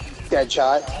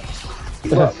 Deadshot.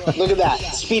 Look at that.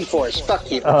 Speed Force. Fuck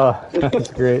you. Oh,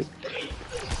 that's great.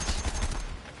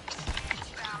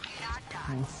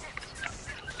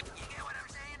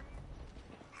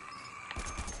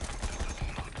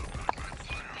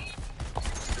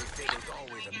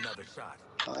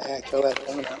 Oh, yeah, kill that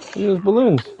thing. Use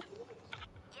balloons.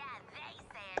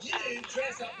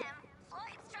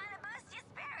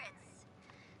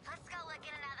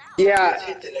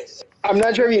 Yeah, I'm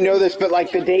not sure if you know this, but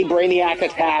like the day Brainiac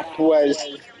attacked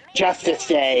was Justice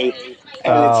Day,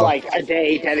 and it's like a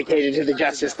day dedicated to the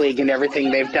Justice League and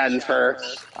everything they've done for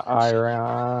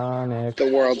ironic.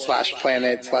 the world slash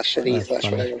planet slash city That's slash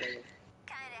funny. whatever. Kinda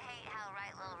hate how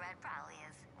right Little Red probably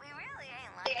is. We really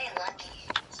ain't lucky.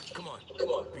 Come on.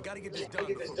 We gotta get this done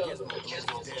before Gizmo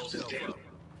blows his damn self up.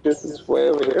 This is way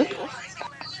over here.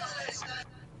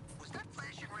 Was that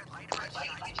flashing red light a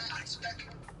red side spec?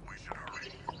 We should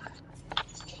hurry.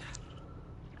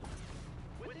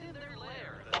 Within their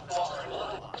lair,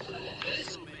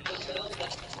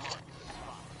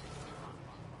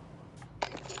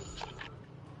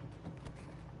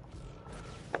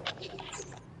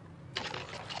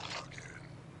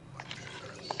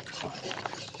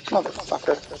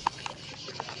 Motherfucker.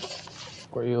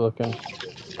 Where are you looking?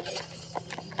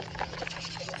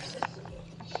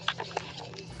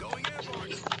 Going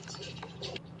airborne.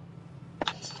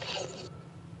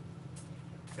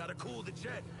 Gotta cool the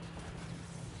jet.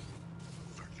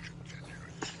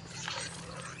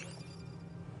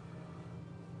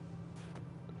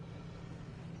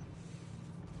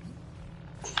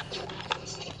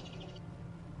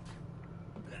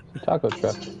 Taco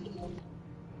truck.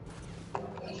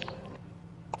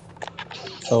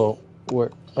 Oh,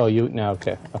 where? Oh, you now?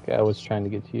 Okay, okay. I was trying to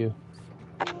get to you.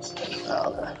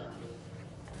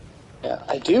 Yeah,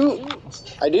 I do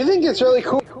think it's really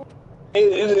cool.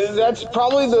 That's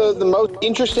probably the most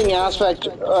interesting aspect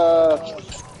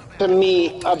to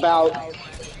me about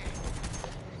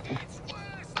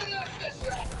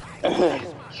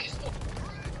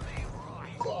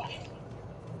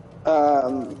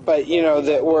but you know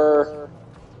that we're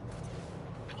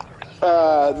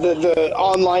the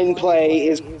online play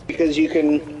is because you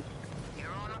can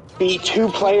be two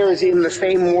players in the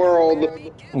same world,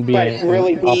 but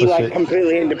really be like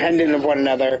completely independent of one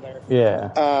another.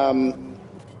 Yeah.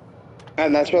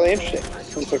 And that's really interesting.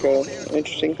 It's like an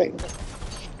interesting thing.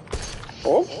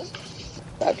 Oh,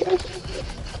 that guy.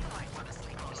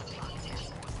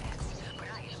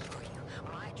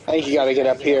 I think you got to get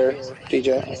up here,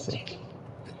 DJ.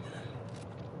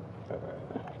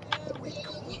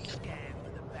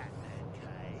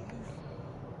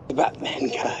 The Batman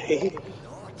guy.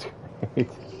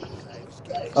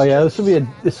 Oh yeah, this will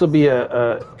be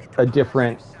a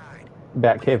different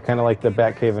Batcave, kind of like the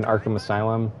Batcave in Arkham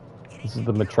Asylum. This is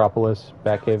the Metropolis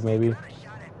Batcave, maybe.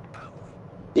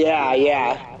 Yeah,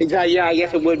 yeah, exactly. Yeah, I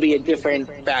guess it would be a different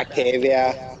Batcave.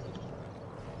 Yeah.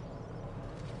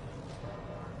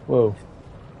 Whoa.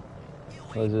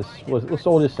 What is this? What's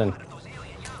all this in?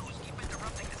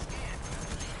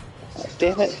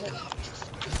 Damn it.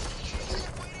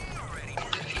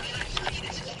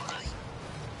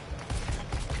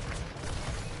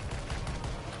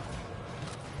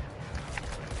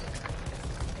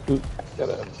 Ooh, got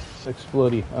a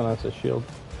explodey. Oh, that's a shield.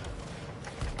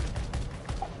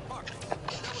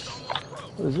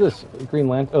 What is this? A Green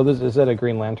Lantern? Oh, is that a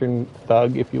Green Lantern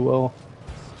thug, if you will?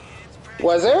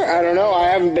 Was there? I don't know. I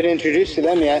haven't been introduced to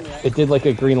them yet. It did like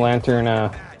a Green Lantern,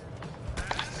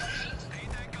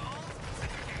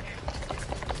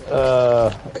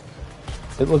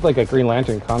 it looked like a Green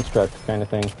Lantern construct kind of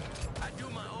thing.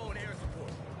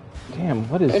 Damn,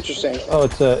 what is... Interesting. Oh,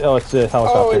 it's a helicopter.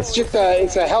 Oh,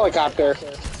 it's a helicopter.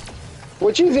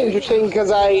 Which is interesting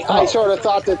because I sort of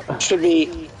thought that it should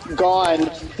be gone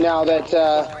now that,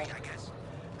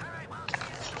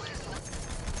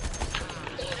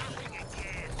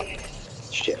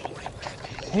 shit.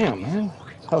 Damn, man.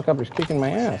 This helicopter's kicking my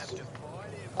ass.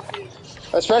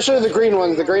 Especially the green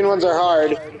ones. The green ones are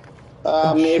hard.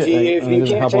 If you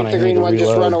can't take the green one,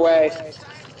 just run away.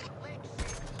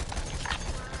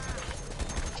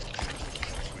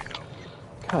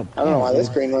 God I don't know why this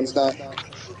green one's not.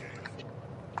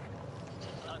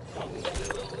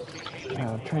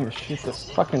 I'm trying to shoot this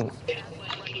fucking...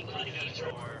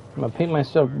 I'm gonna paint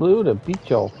myself blue to beat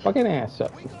your fucking ass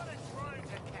up.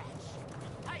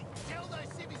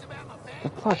 The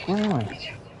fuck, where am I? I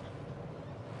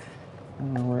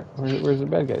don't know, where's the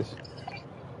bad guys?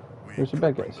 Where's the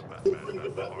bad guys?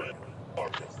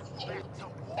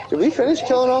 Did we finish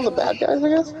killing all the bad guys, I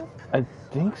guess? I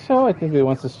think so. I think it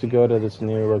wants us to go to this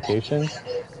new location.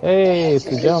 Hey, it's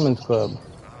the Gentleman's Club.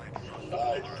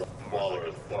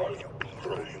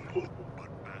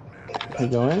 Can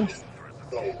you go in?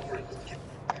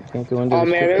 Can't go into. Oh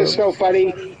man, it was so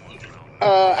funny.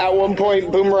 At one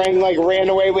point, Boomerang like ran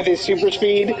away with his super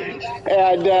speed,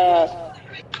 and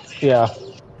yeah,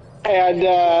 and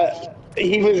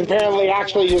he was apparently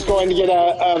actually just going to get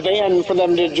a van for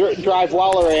them to drive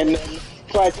Waller in,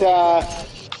 but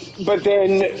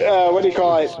then what do you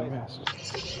call it?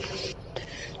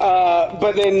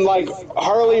 But then like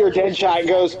Harley or Deadshot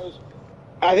goes,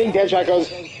 I think Deadshot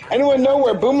goes, anyone know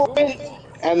where Boomer went?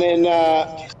 And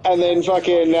then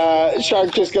fucking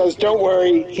Shark just goes, don't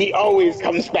worry, he always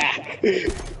comes back.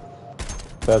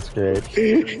 That's great.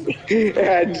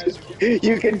 And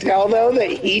you can tell though that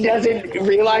he doesn't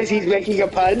realize he's making a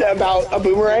pun about a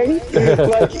boomerang.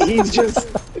 Like he's just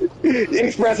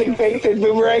expressing faith in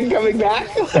Boomerang coming back.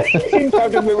 In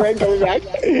Captain Boomerang coming back.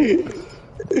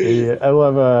 Yeah, I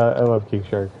love King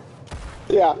Shark.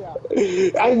 Yeah.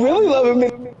 I really love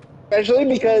him, especially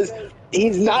because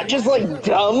he's not just like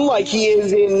dumb like he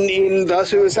is in the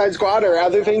Suicide Squad or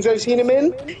other things I've seen him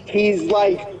in. He's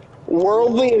like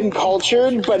worldly and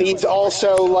cultured, but he's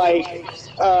also like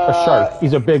A shark.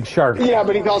 He's a big shark. yeah,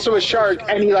 but he's also a shark,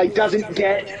 and he like doesn't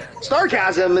get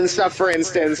sarcasm and stuff, for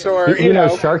instance, or He you know,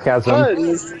 knows sarcasm.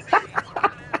 puns.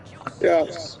 Yeah,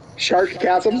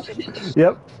 sharkasm.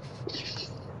 Yep.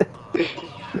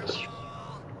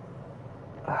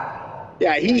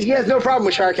 Yeah, he has no problem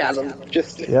with sarcasm.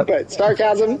 Just Yep. but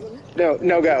sarcasm, no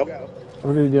go.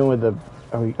 What are we doing with the?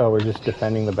 We're just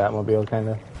defending the Batmobile, kind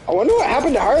of. I wonder what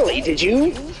happened to Harley. Did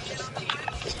you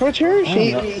switch her?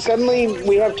 Suddenly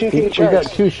we have two King We Sharks.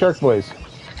 got 2 Shark Boys.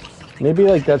 Maybe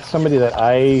like that's somebody that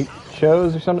I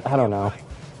chose or something. I don't know.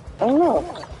 I don't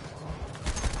know.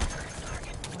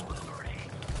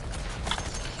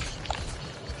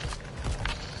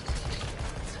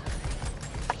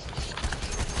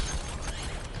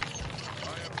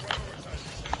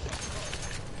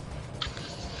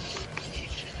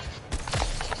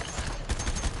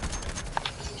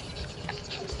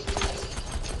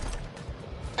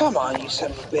 Come on, you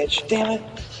son of a bitch! Damn it!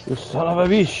 You son of a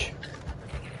bitch.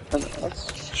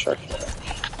 That's Shark Boy.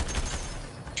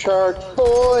 Shark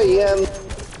Boy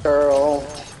and girl.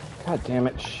 God damn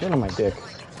it! Shit on my dick.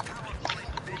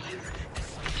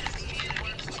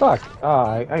 Fuck.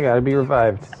 I gotta be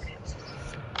revived.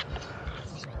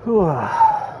 Whew.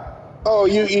 Oh,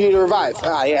 you need to revive.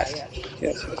 Ah, yes.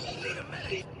 Yes.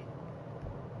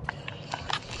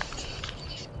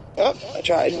 Oh, I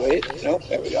tried. Wait. Nope.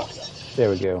 There we go. There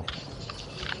we go.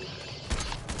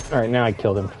 Alright, now I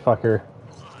killed him, fucker.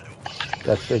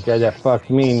 That's the guy that fucked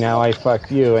me, now I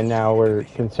fucked you, and now we're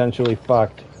consensually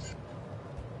fucked.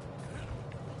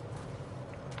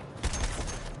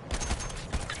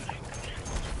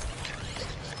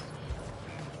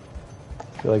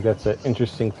 I feel like that's an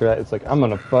interesting threat. It's like, I'm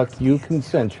gonna fuck you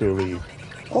consensually.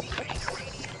 Oh.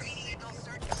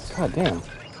 God damn.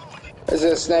 Is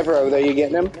it a sniper over there? You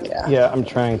getting him? Yeah. Yeah, I'm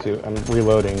trying to. I'm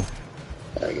reloading.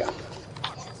 There we go.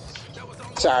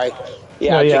 Sorry.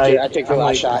 Yeah, No, I took the I'm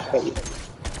last like- shot.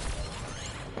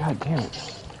 God damn it.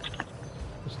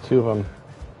 There's 2 of them.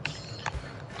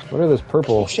 What are those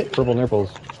purple, Shit. purple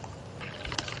nipples?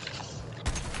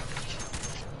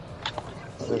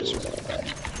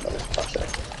 Motherfucker.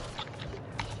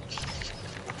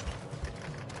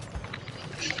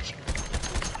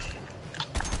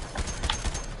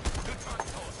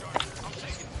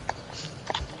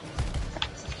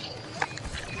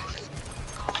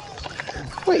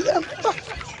 Wait, fuck.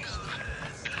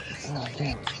 Oh,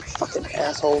 damn. Fucking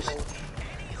assholes.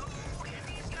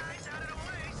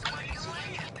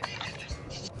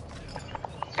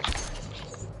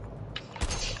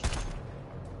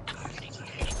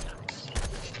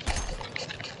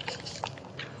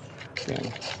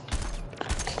 Damn.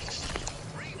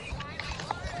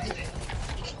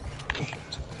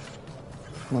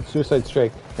 Well, Suicide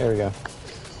Strike. There we go.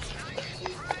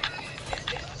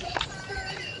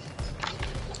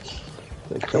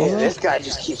 Did I kill Yeah, him? this guy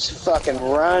just keeps fucking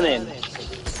running.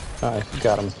 I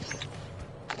got him.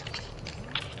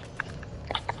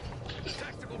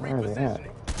 Where are they at?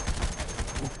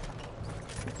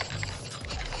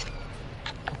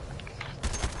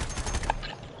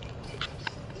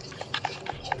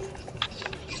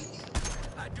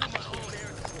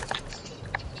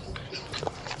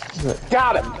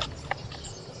 Got him.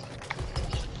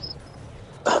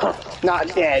 Not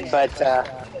dead, but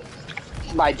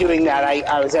by doing that,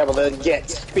 I was able to get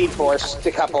Speed Force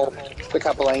to couple the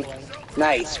coupling.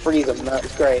 Nice, freeze him. That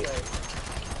was great.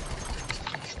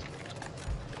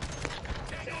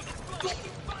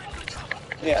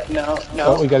 Yeah, no.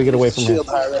 Oh, we gotta get away from Shield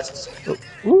him. harvest.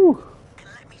 Woo!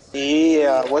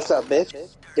 Yeah, what's up, bitch?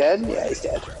 Dead? Yeah, he's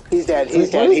dead. He's dead. He's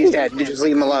Wait, dead. what is He's he- dead. You just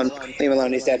leave him alone. Leave him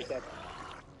alone. He's dead.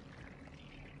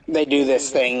 They do this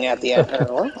thing at the end.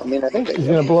 Well, I mean, I think they He's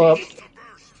do. gonna blow up.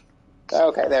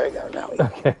 Okay, there we go. Now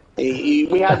Okay.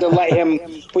 we had to let him.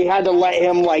 We had to let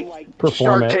him like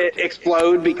Perform start it. to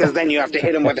explode because then you have to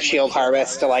hit him with a shield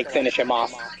harvest to like finish him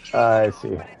off. I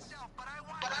see.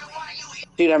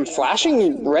 Dude, I'm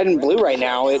flashing red and blue right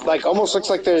now. It like almost looks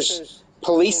like there's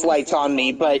police lights on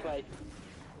me, but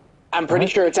I'm pretty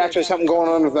sure it's actually something going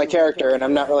on with my character, and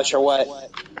I'm not really sure what.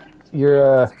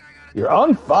 You're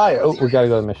on fire. Oh, we gotta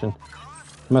go to the mission.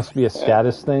 Must be a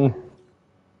status thing.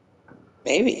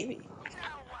 Maybe. Now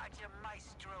watch a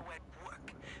maestro at work.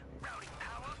 Routing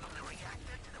power from the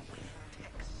reactor to the weak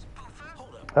tech spoofer.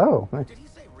 Hold up. Oh, nice. Did he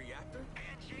say reactor?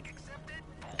 Handshake accepted.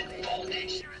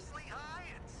 Dangerously high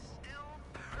and still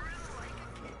purring like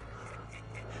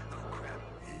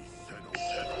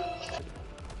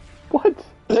What?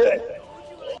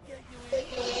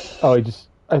 Oh,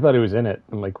 I thought he was in it.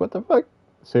 I'm like, what the fuck?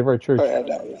 Save our church. Oh, yeah,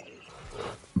 no.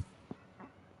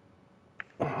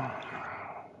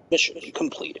 Mission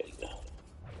completed.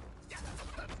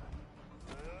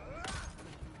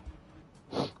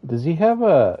 Does he have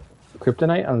a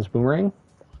kryptonite on his boomerang?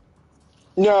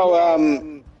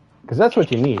 No, Because that's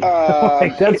what you need.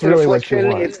 Like, that's it's an really what you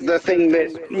affliction. want. It's the thing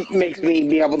that makes me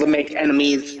be able to make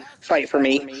enemies fight for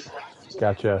me.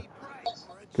 Gotcha.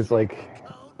 Because, like,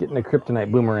 getting a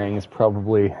kryptonite boomerang is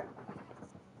probably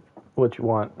what you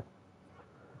want.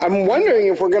 I'm wondering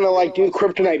if we're gonna like do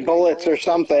kryptonite bullets or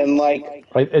something. Like,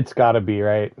 It's gotta be,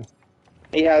 right?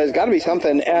 yeah, there's got to be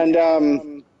something.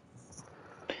 And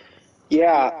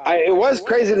yeah, it was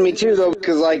crazy to me too, though,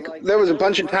 because like there was a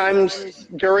bunch of times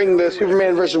during the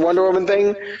Superman versus Wonder Woman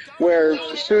thing where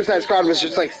Suicide Squad was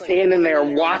just like standing there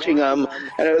watching them,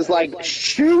 and it was like,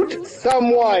 shoot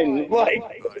someone! Like,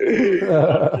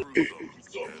 I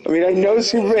mean, I know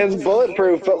Superman's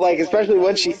bulletproof, but like, especially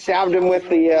when she stabbed him with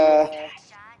the,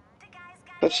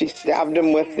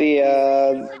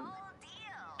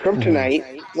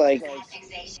 kryptonite, like,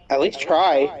 at least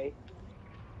try.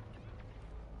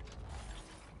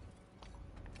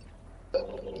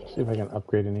 See if I can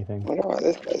upgrade anything. I wonder why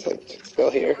this guy's like still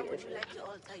here. would you like to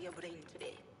alter your brain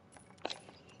today?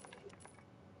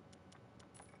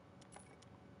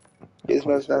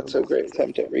 Gizmo's not so great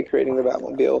attempt at recreating the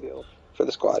Batmobile for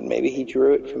the squad. Maybe he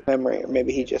drew it from memory, or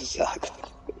maybe he just sucks.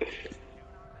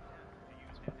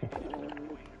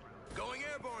 Going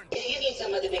airborne. If you need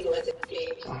somebody to make it with it,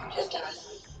 please, just ask.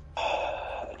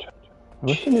 I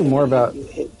wish I knew more about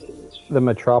the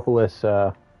Metropolis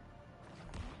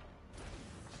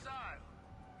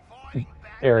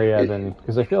area than,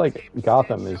 because I feel like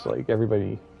Gotham is like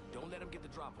everybody Don't let him get the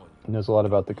drop on you. knows a lot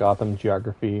about the Gotham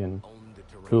geography and Own the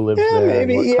terrain. who lives Yeah, there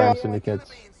maybe, and what yeah. crime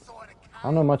syndicates. I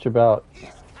don't know much about,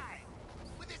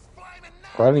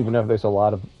 or I don't even know if there's a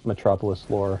lot of Metropolis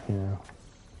lore. You know,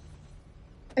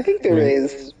 I think there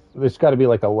is. there's got to be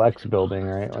like a Lex building,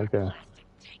 right? Like a.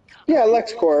 Yeah,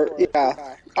 LexCorp.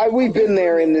 Yeah, we've been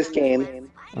there in this game.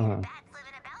 Uh-huh.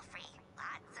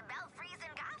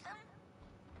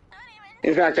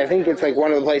 In fact, I think it's like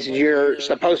one of the places you're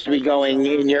supposed to be going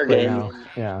in your Right game. now,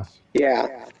 yeah.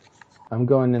 Yeah. I'm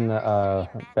going in the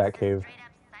Batcave.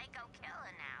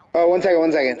 Oh, one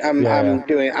second. I'm Yeah.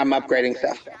 I'm upgrading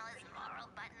stuff. I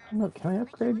don't know, can I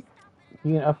upgrade?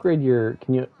 You can upgrade your.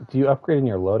 Do you upgrade in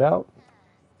your loadout?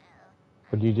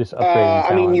 Or do you just upgrade in I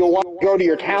mean, talents? you'll want to go to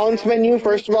your talents menu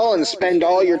first of all and spend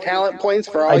all your talent points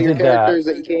for all I your did that. characters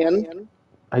that you can.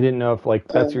 I didn't know if like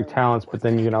that's your talents, but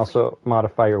then you can also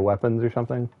modify your weapons or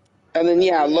something. And then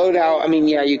yeah, loadout. I mean,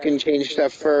 yeah, you can change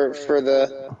stuff for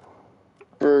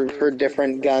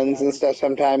different guns and stuff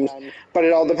sometimes, but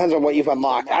it all depends on what you've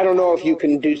unlocked. I don't know if you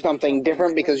can do something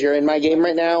different because you're in my game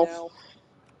right now.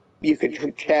 You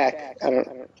could check. I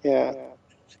don't. Yeah.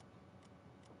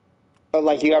 But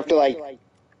like you have to like,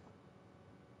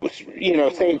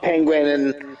 save Penguin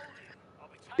and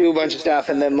do a bunch of stuff,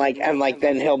 and then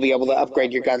then he'll be able to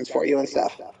upgrade your guns for you and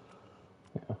stuff.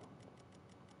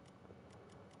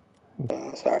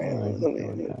 Sorry, let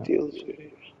me deal with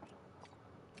it.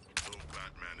 Though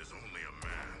Batman is only a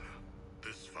man,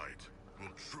 this fight will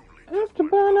truly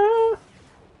Afterburner.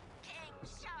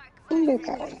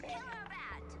 That one.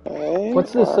 Okay,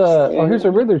 What's this? watch Oh, here's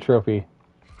a Riddler trophy.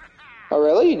 Oh,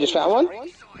 really? You just found one?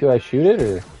 Do I shoot it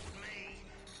or?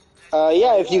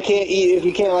 Yeah. If you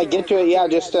can't like get to it, yeah,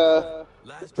 just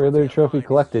Riddler trophy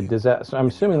collected. Does that? So I'm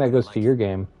assuming that goes to your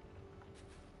game.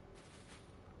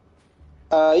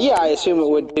 yeah, I assume it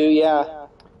would do. Yeah.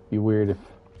 Be weird if.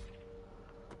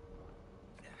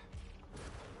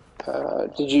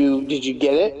 Did you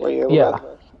get it? Were you able Yeah.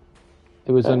 to-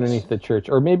 It was Nice. underneath the church,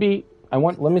 or maybe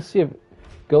let me see if.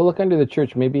 Go look under the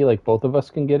church. Maybe like both of us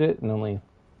can get it, and only.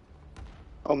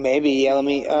 Oh, maybe. Yeah. Let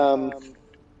me. It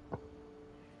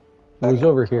was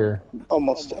over here. I'm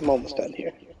almost done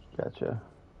here. Gotcha.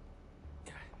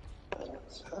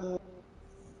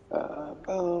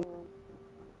 Thing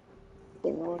I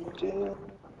want to do.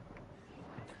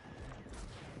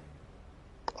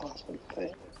 Awesome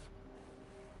thing.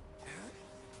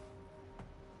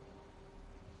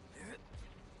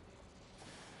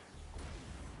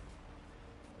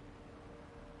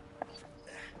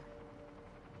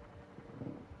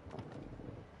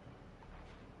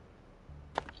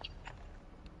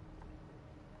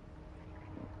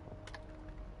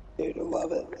 Dude, I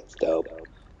love it. It's dope.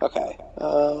 Okay.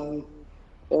 Boom.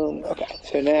 Okay.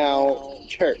 So now,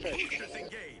 church.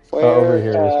 Where, over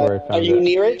here is where I are found you it.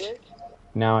 near it?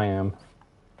 Now I am.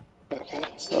 Okay.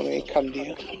 So let me come to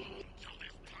you.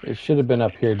 It should have been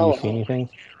up here. Do you see anything?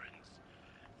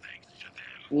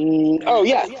 Oh,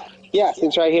 yeah. Yes,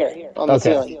 it's right here on the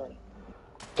ceiling.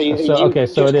 So you So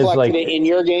just it is collected like, it in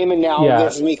your game, and now yeah.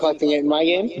 this is me collecting it in my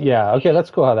game? Yeah, okay,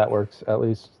 that's cool how that works. At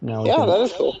least now we Yeah, can... that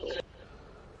is cool.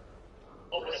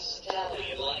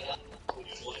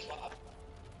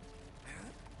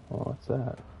 Oh, what's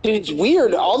that? Dude, it's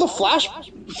weird. All the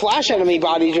flash enemy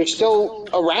bodies are still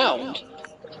around.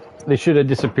 They should have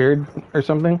disappeared or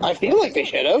something? I feel like they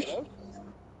should have.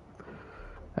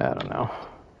 I don't know.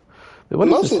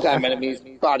 Most of the time, enemies'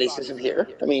 bodies disappear.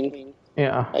 I mean,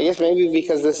 yeah. I guess maybe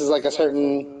because this is like a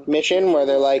certain mission where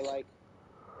they're like,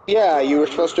 yeah, you were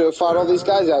supposed to have fought all these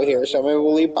guys out here, so maybe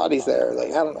we'll leave bodies there. Like,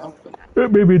 I don't know.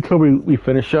 Maybe until we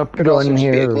finish up going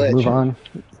here or move on.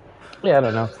 Yeah, I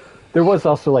don't know. There was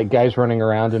also like guys running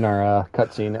around in our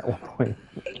cutscene at one point.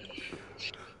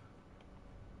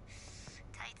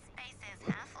 Tight spaces,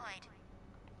 huh,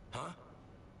 Floyd?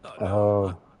 Huh?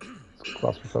 Oh, it's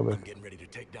claustrophobic. I'm getting ready to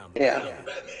take down Yeah.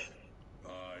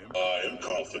 I am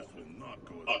confident will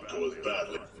not go as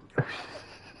badly.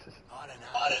 Odd and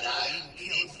I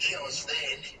didn't kill us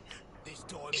then. This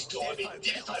time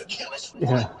I'll kill us. Yeah.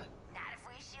 Not if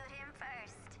we shoot him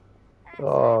first. That's my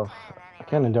Oh, plan, I anyway.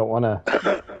 kind of don't want to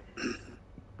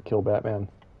kill Batman.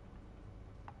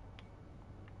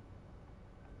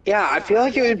 Yeah, I feel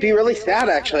like it would be really sad,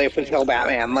 actually, if we kill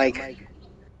Batman. Like,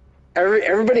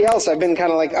 everybody else, I've been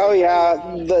kind of like, oh, yeah,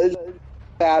 the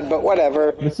bad, but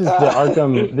whatever. This is the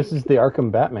Arkham. This is the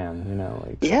Arkham Batman. You know,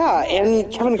 like. Yeah,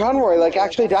 and Kevin Conroy like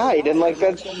actually died, and like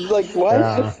that's like what?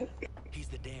 Yeah. He's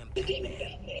the damn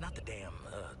Batman, not the damn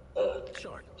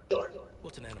shark.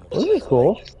 What's an animal? This is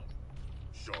cool.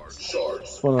 Shards.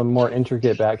 It's one of the more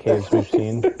intricate Batcaves we've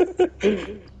seen.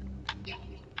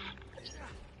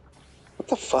 What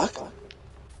the fuck?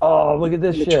 Oh, look at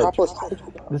this shit. Metropolis.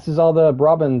 This is all the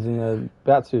Robins and the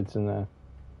Batsuits and the.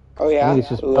 Oh yeah. I think it's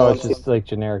just. Ooh, Oh, it's just like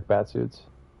generic Batsuits.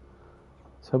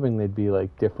 I was hoping they'd be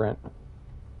like different.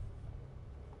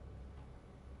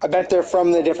 I bet they're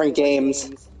from the different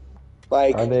games.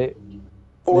 Like Are they?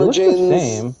 Origins. They look the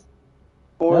same.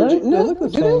 Origin. They look the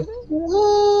do same.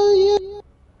 yeah.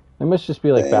 They must just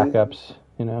be like Same. backups,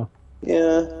 you know.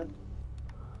 Yeah.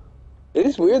 It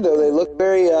is weird though. They look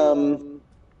very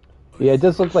Yeah, it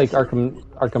does look like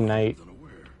Arkham Knight.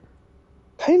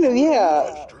 kind of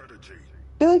yeah. I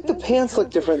feel like the pants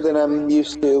look different than I'm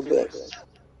used to, but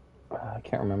I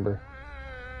can't remember.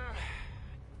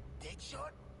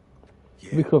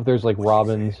 It'd be cool if there's like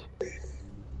Robins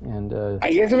and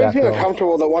I guess it makes me Batgirl.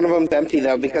 uncomfortable that one of them's empty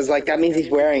though, because like that means he's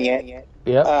wearing it.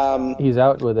 Yep. He's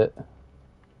out with it.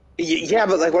 Yeah,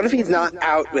 but like, what if he's not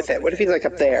out with it? What if he's like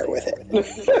up there with it?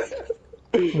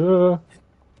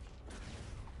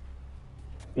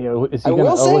 Yeah, is he I gonna?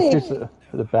 will Oh, look, say- here's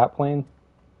the Batplane.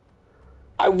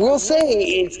 I will say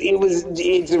it was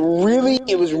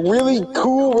really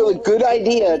cool, really good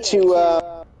idea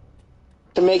to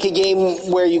make a game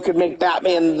where you could make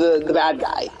Batman the bad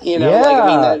guy. You know, Yeah, like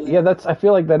I mean, yeah. That's. I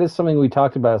feel like that is something we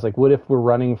talked about. It's like, what if we're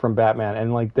running from Batman,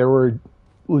 and like there were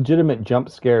legitimate jump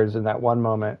scares in that one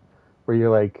moment where you're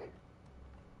like,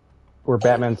 where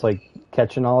Batman's like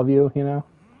catching all of you. You know,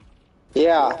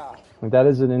 yeah, like that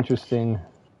is an interesting.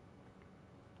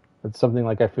 That's something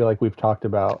like I feel like we've talked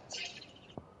about.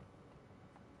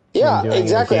 yeah, doing in a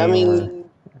exactly. I game mean,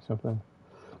 or something.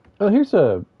 Oh, here's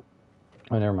a.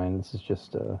 Oh, never mind. This is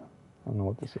just. I don't know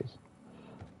what this is.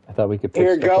 I thought we could. Pick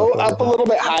here, stuff go over up a here. little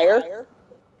bit higher,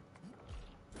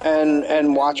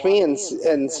 and watch me and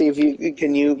see if you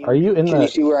can you. Are you in Can the? you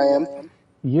see where I am?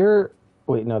 You're.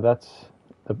 Wait, no.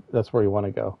 That's where you want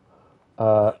to go.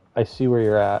 I see where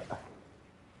you're at.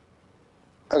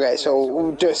 Okay,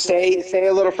 so just stay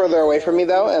a little further away from me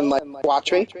though, and like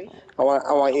watch me. I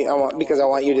want because I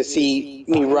want you to see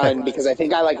me run, because I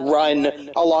think I like run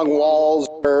along walls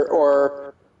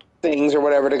or things or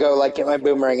whatever to go like get my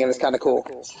boomerang, and it's kind of cool.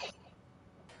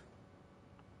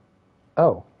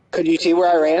 Oh, Could you see where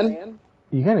I ran?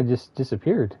 you kind of just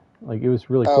disappeared. Like it was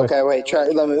really quick. Okay, wait. Try.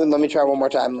 Let me try one more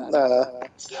time.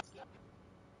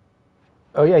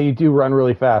 Oh yeah, you do run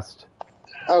really fast.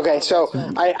 Okay, so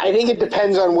I think it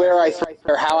depends on where I throw it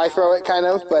or how I throw it, kind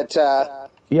of. But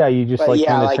Yeah, you just like yeah,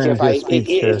 kind of like turn if into a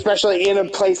speedster. especially in a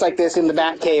place like this in the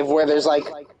Batcave where there's like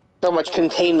so much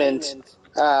containment.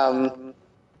 Yeah,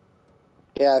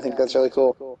 I think that's really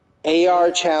cool.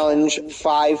 AR Challenge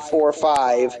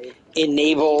 545,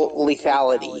 enable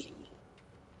lethality.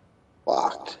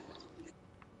 Locked.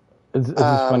 It's just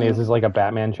funny. Is this like a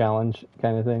Batman challenge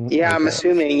kind of thing? Yeah, like I'm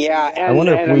assuming. Yeah, and, I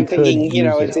wonder if and we I'm thinking, could you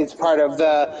know, use it's part of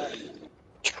the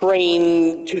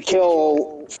train to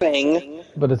kill thing.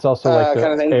 But it's also like Kind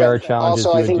the of thing. AR But challenges also,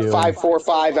 you I would think do.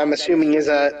 545, I'm assuming, is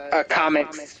a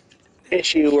comics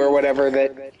issue or whatever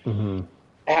that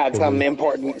had some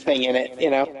important thing in it, you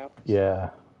know?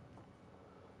 Yeah.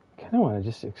 I kind of want to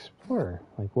just explore.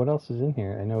 Like, what else is in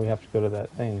here? I know we have to go to that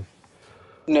thing.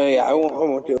 No, yeah, I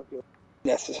won't do it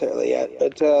necessarily yet.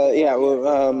 But, yeah,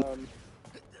 well,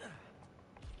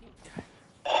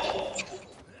 I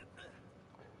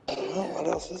don't know, what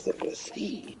else is there to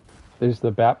see? There's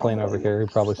the bat plane over here. You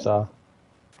probably saw.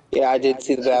 Yeah, I did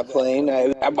see the bat plane.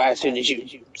 As soon as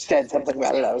you said something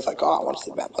about it, I was like, oh, I want to see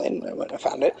the bat plane. And I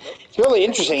found it. It's really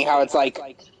interesting how it's like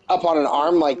up on an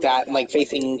arm like that and like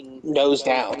facing nose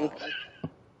down.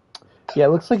 Yeah, it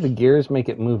looks like the gears make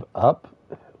it move up.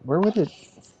 Where would it?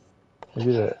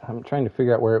 Maybe I'm trying to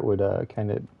figure out where it would kind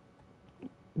of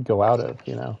go out of.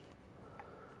 You know,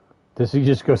 does he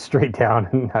just go straight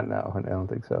down? No, I don't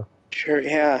think so. Sure.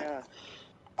 Yeah.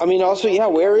 I mean, also, yeah.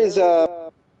 Where's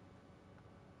the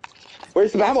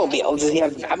Batmobile? Does he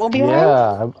have the Batmobile?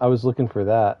 Yeah, I was looking for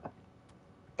that.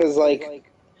 Because, like,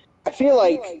 I feel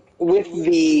like with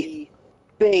the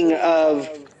thing of,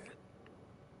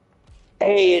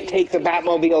 hey, it takes the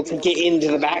Batmobile to get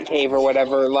into the Batcave or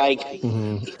whatever, like,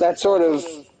 that sort of,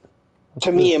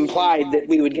 to me, implied that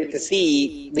we would get to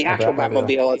see the actual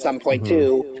Batmobile at some point,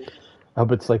 too. I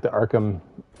hope it's like the Arkham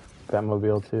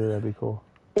Batmobile, too. That'd be cool.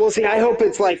 Well, see, I hope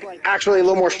it's, like, actually a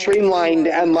little more streamlined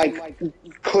and, like,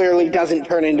 clearly doesn't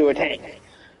turn into a tank.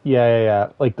 Yeah.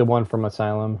 Like the one from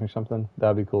Asylum or something.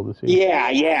 That'd be cool to see.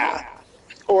 Yeah.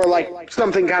 Or, like,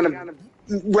 something kind of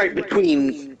right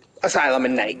between Asylum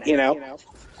and Night, you know?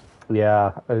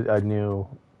 Yeah, a new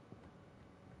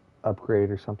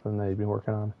upgrade or something that you've been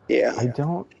working on. Yeah. I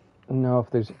don't know if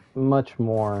there's much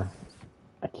more.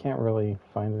 I can't really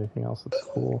find anything else that's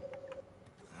cool.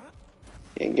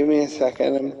 Yeah, give me a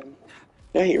second.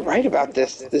 No, you're right about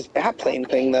this Batplane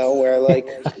thing, though, where, like...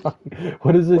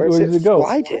 Where does it go?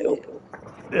 Fly to?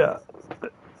 Yeah.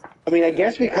 I mean, I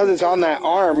guess because it's on that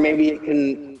arm, maybe it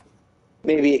can...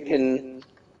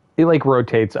 It, like,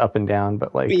 rotates up and down,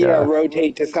 but, like...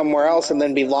 rotate to somewhere else and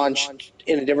then be launched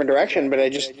in a different direction, but I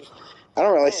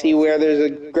don't really see where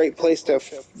there's a great place to...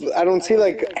 I don't see,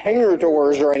 like, hangar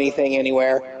doors or anything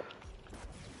anywhere.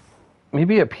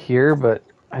 Maybe up here, but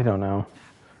I don't know.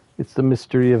 It's the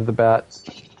mystery of the bat.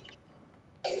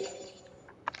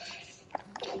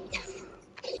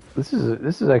 This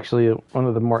is actually one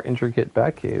of the more intricate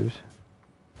bat caves.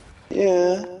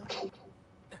 Yeah.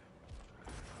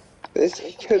 This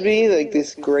could be like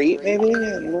this grate, maybe? I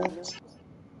don't know.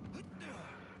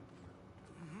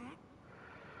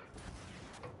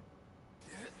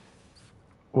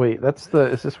 Wait,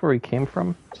 is this where he came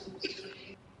from?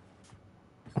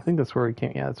 I think that's where he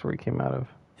came. Yeah, that's where he came out of.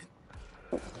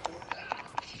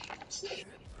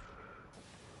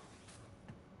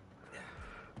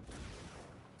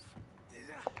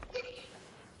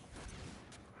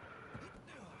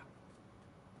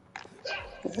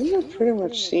 I think I've pretty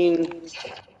much seen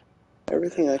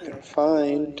everything I can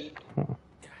find. You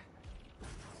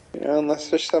know, unless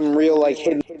there's some real like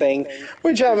hidden thing,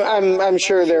 which I'm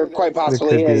sure there quite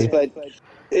possibly is. But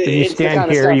if you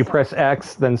stand here, you press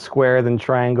X, then square, then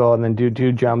triangle, and then do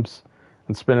 2 jumps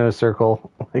and spin in a circle.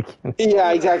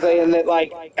 Yeah, exactly, and that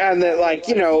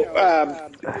you know,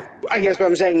 I guess what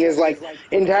I'm saying is like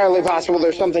entirely possible.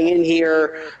 There's something in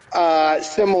here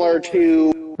similar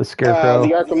to the Scarecrow,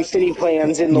 the Arkham City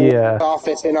plans in the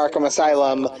office in Arkham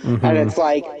Asylum, and it's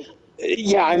like,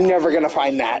 yeah, I'm never gonna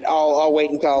find that. I'll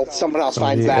wait until someone else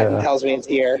finds that and tells me it's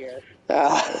here.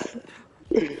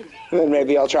 Then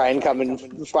maybe I'll try and come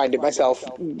and find it myself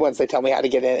once they tell me how to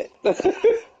get in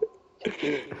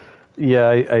it. Yeah,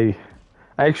 I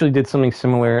actually did something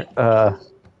similar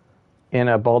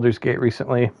in Baldur's Gate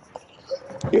recently.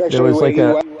 You actually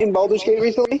what in Baldur's Gate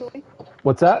recently?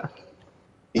 What's that?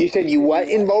 You said you what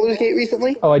in Baldur's Gate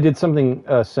recently? Oh, I did something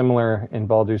similar in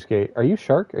Baldur's Gate. Are you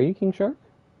Shark? Are you King Shark?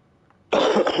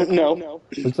 No.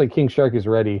 Looks like King Shark is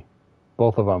ready.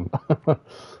 Both of them.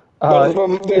 Both of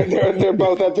them, they're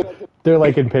both at the... They're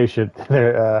like impatient.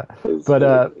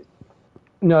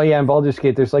 No, yeah, in Baldur's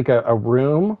Gate, there's like a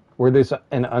room where there's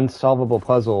an unsolvable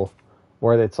puzzle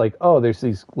where it's like, oh, there's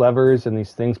these levers and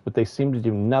these things, but they seem to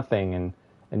do nothing, and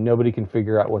nobody can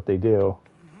figure out what they do.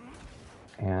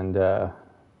 And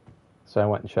so I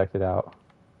went and checked it out.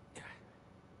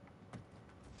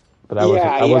 But I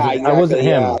wasn't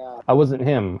him. Yeah. I wasn't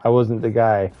him. I wasn't the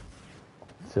guy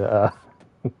to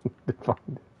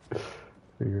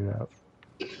figure it out.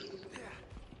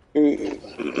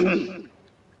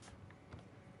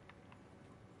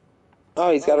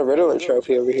 Oh, he's got a Riddler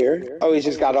trophy over here. Oh, he's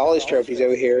just got all his trophies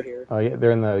over here. Oh yeah,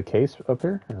 they're in the case up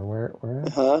here, or where?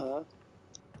 Huh?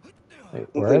 Wait,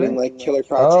 where are Including they? like Killer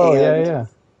Croc's Oh hand. yeah.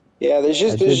 Yeah, I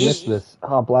did miss this.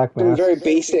 Oh, black some mask. very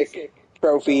basic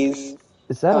trophies.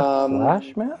 Is that a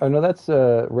Flash mask? Oh no, that's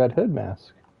a Red Hood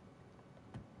mask.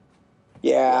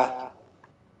 Yeah.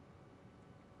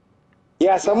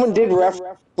 Yeah, someone did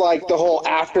like the whole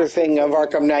after thing of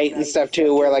Arkham Knight and stuff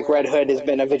too, where like Red Hood has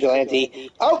been a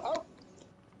vigilante. Oh,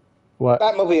 what?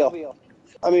 Batmobile.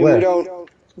 I mean, Where? we don't.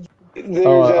 There's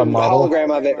a a model?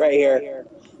 hologram of it right here.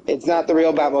 It's not the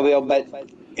real Batmobile, but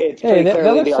it's Hey, pretty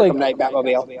clearly the looks Arkham like Knight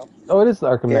Batmobile. Oh, it is the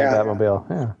Arkham Knight Yeah. Batmobile.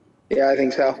 Yeah. Yeah, I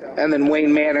think so. And then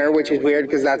Wayne Manor, which is weird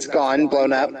because that's gone,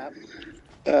 blown up.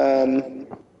 Batplane.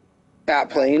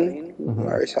 I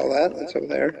already saw that. That's over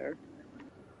there.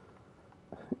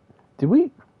 Did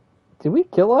we did we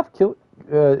cut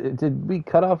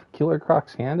off Killer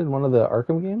Croc's hand in one of the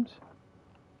Arkham games?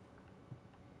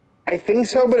 I think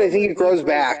so, but I think it grows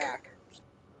back.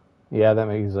 Yeah, that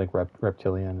makes like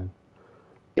reptilian.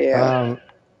 Yeah.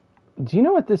 Do you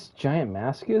know what this giant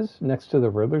mask is next to the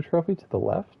Riddler trophy to the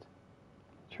left?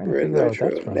 I'm trying to figure out what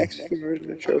that's from. Next to the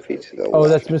Riddler trophy to the left. Oh,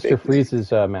 that's Mr.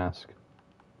 Freeze's mask.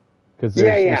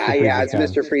 Yeah, it's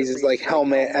Mr. Freeze's like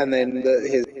helmet and then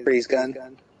his freeze gun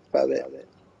above it.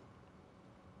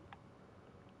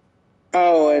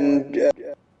 Oh, and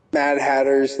Mad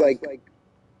Hatter's like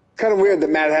kind of weird that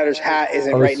Mad Hatter's hat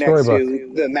isn't right next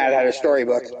to the Mad Hatter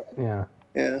storybook. Yeah.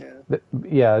 Yeah.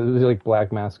 Yeah, it was like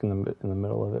black mask in the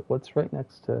middle of it. What's right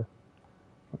next to?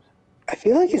 I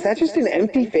feel like is that just an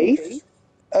empty face?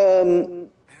 Between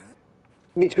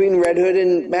Red Hood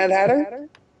and Mad Hatter?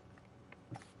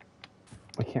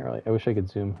 I can't really. I wish I could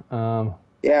zoom.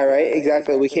 Yeah, right.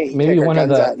 Exactly. We can't maybe take our one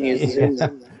guns of the. out and use the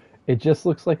zooms. It just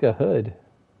looks like a hood.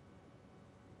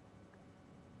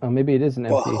 Oh, maybe it is an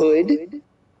empty. A hood?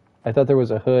 I thought there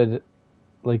was a hood,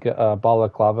 like a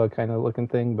balaclava kind of looking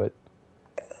thing, but.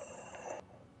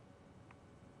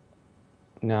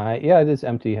 No, yeah, it is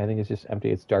empty. I think it's just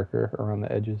empty. It's darker around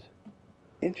the edges.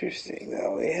 Interesting,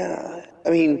 though. Yeah.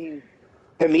 I mean,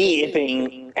 to me, it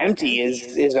being empty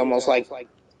is almost like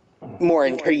more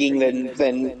intriguing than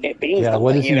it being something.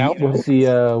 What is he?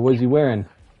 What is he wearing?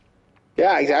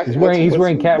 Yeah, exactly. He's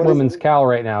wearing Catwoman's cowl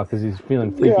right now because he's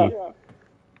feeling freaky.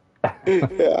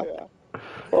 Yeah.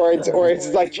 Or it's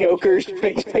like Joker's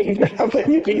face paint or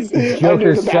something.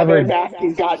 Joker's severed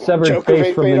Joker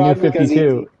face from the New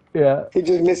 52. Yeah. He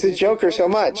just misses Joker so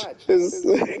much.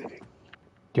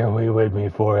 Can we with me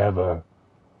forever?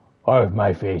 Or if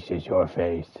my face is your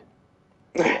face.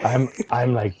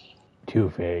 I'm like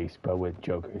Two-Face, but with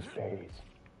Joker's face.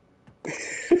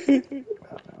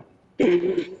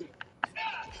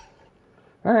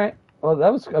 All right. Well,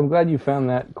 I'm glad you found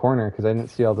that corner because I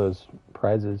didn't see all those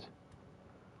prizes.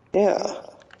 Yeah.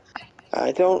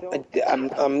 I'm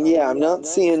not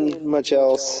seeing much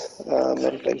else. I'm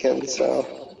thinking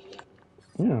so.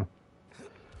 Yeah.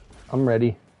 I'm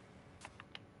ready.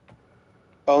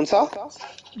 Bonesaw?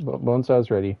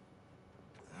 Bonesaw's ready.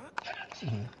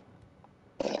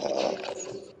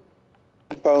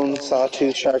 Bonesaw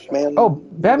 2 Sharkman. Oh,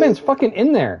 Batman's fucking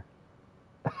in there.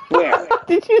 Where?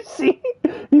 Did you see?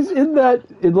 He's in that,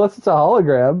 unless it's a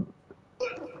hologram.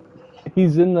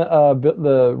 He's in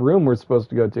the room we're supposed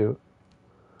to go to.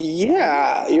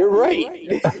 Yeah, you're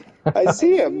right. I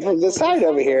see him from the side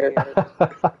over here.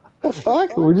 The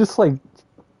fuck? We're just like,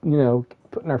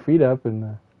 putting our feet up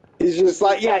and. He's just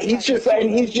like, he's just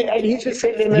sitting in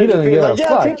there. He doesn't give a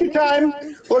fuck. Take your time,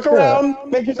 look around,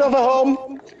 make yourself at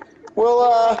home.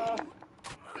 We'll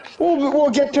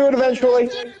get to it eventually.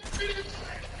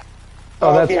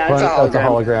 Oh, that's fun. That's a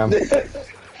hologram.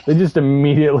 They just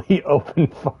immediately open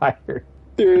fire.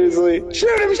 Seriously.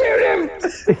 Shoot him!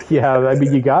 Yeah, I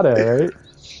mean, you gotta, right?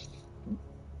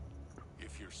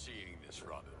 If you're seeing this,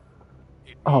 Robin,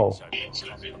 it means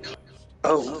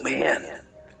Oh, man.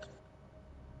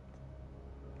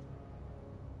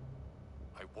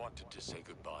 I wanted to say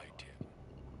goodbye, Tim.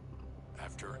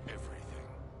 After everything,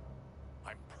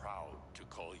 I'm proud to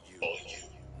call you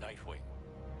Nightwing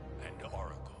and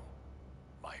Oracle,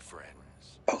 my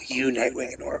friends. Oh, you,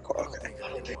 Nightwing and Oracle. Okay.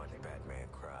 Batman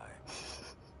cry.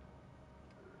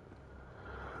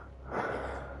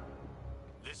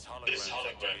 This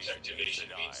hologram's activation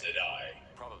means that I,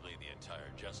 probably the entire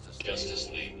Justice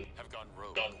League, have gone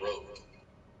rogue.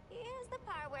 Here's the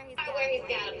part where he's got a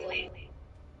plan.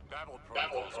 Battle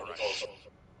protocols are active.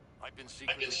 I've been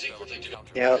secretly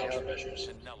developing countermeasures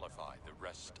to nullify the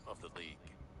rest of the League.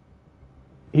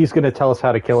 He's gonna tell us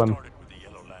how to kill him. Started with the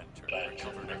Yellow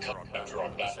Lantern, recovered after our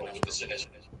battle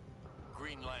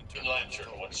Green Lantern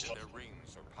once told me that their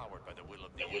rings are powered by the will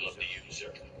of the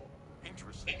user.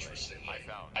 Interestingly,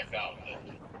 I found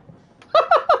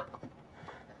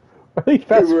Are they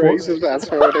fast Boomerang's is fast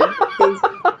forwarding.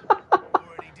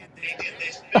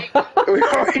 We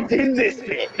already did this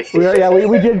bit.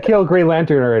 we did kill Green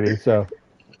Lantern already, so.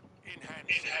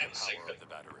 enhancing the power of the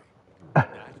battery.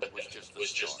 That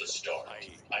was just the start.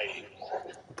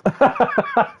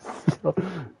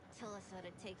 Tell us how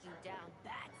to take you down,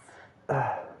 bats.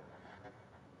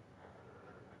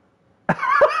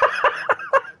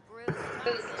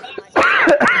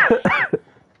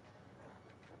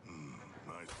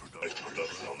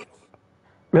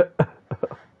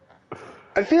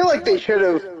 I feel like they should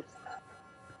have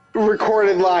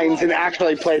recorded lines and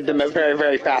actually played them at very,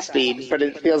 very fast speed, but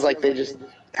it feels like they just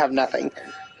have nothing.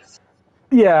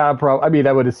 Yeah, I mean,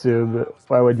 I would assume. That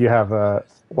why would you have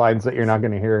lines that you're not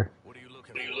going to hear? What are you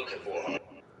looking for?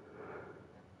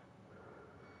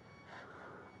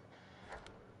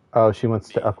 Oh, she wants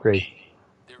to upgrade.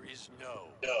 There is no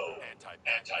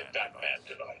anti-Batman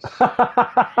device.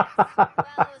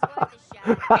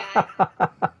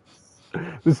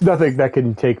 There's nothing that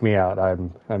can take me out. I'm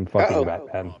fucking Uh-oh.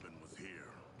 Batman. Robin was here.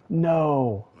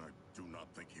 No. I do not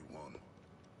think he won.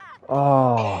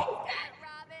 Oh.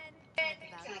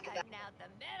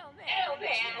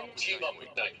 Team up with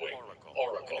Nightwing,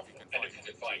 Oracle, and if you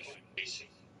can find Jason,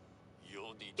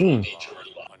 you'll need to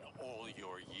rely on all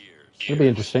your years. That'd be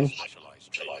interesting.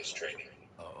 Specialized training.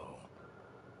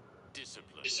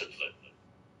 Discipline.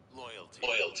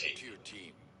 Loyalty to your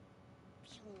team.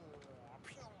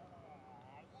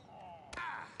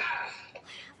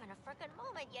 Having a frickin'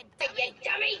 moment, you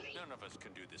dummy. None of us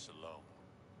can do this alone.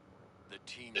 The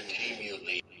team you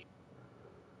lead.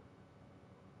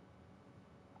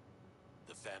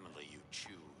 The family you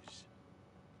choose.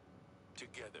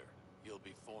 Together, you'll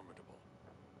be formidable.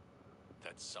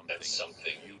 That's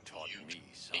something you taught me,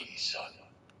 son.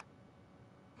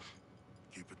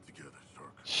 Keep it together,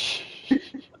 Stark.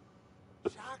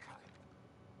 Sharkeye,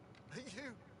 are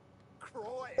you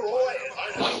crying? I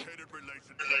have a complicated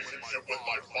relationship with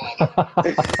my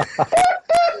father.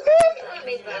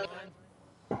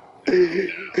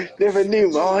 Never knew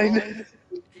mine.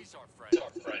 He's our friend,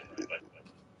 but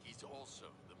he's also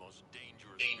the most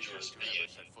dangerous being to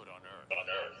ever set foot on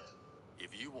Earth.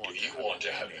 If you want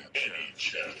to have any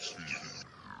chance.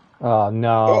 Oh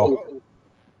no. Oh,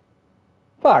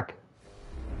 Fuck.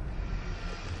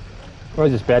 Or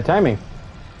is this bad timing?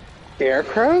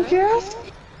 Scarecrow gas?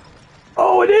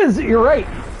 Oh, it is. You're right.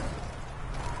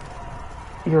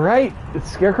 You're right. It's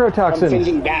Scarecrow I'm toxin.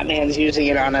 thinking Batman's using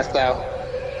it on us, though.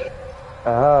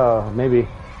 Oh, maybe.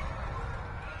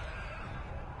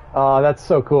 Oh, that's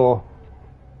so cool.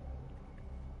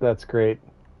 That's great.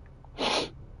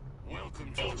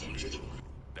 Welcome to the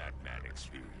Batman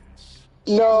experience.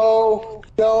 No,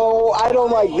 I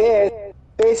don't like this.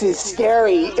 This is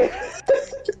scary.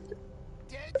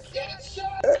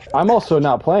 I'm also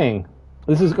not playing.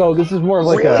 This is more of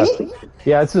like Really?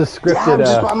 yeah, it's a Yeah, scripted. I'm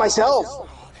just by myself. Oh,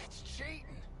 that's cheating.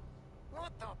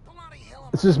 What the bloody hell?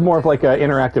 This is more of like an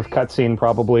interactive cutscene,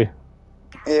 probably.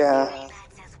 Yeah. Bat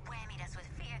says whammied us with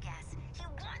fear gas. He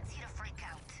wants you to freak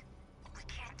out. We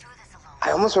can't do this alone.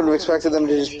 I almost would have expected them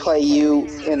to just play you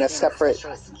in a separate. I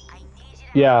need you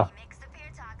to Yeah. mix the fear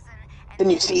toxin and Can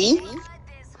you see? flood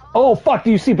this whole Oh fuck!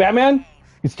 Do you see Batman?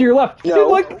 He's to your left. No. Dude,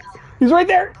 look, he's right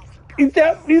there. He's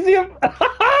down. You see him?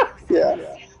 Yeah.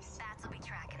 bats will be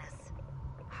tracking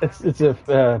us. it's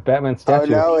a Batman Oh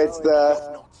statue no,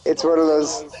 it's one of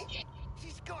those.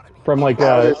 from like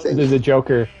Powder thing. the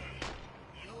Joker.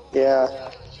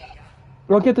 Yeah.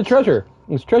 Well, get the treasure.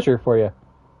 There's treasure for you.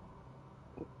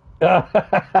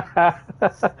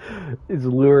 It's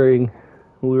luring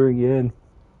you in.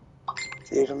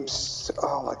 Dude,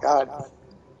 oh my god.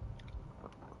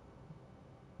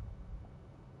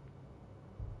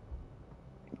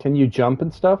 Can you jump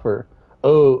and stuff, or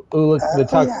look the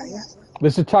Oh yeah.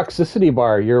 This is a toxicity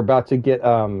bar. You're about to get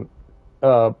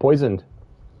poisoned.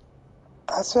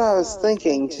 That's what I was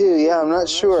thinking too. Yeah, I'm not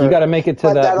sure. You got to make it to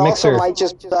But that that mixer. also might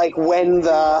just be like when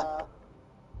the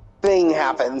thing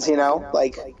happens, you know,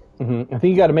 like. I think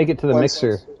you got to make it to the Once-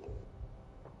 mixer.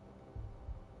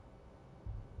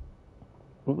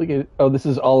 Look at, this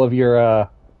is all of your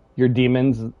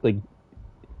demons, like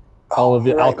all of the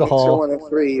You're right, alcohol, Mixer 1 of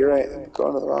 3. You're right. I'm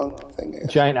going to the wrong thing here.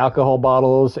 giant alcohol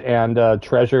bottles, and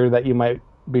treasure that you might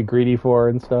be greedy for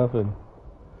and stuff, and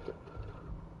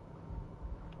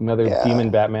another Yeah.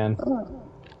 demon Batman.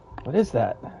 What is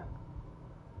that?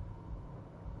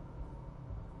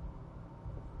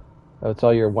 Oh, it's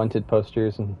all your wanted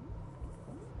posters and.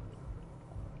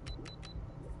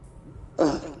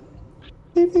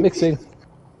 Mixing.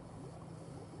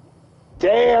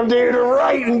 Damn, dude,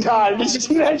 right in time. Did you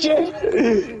see that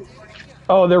shit?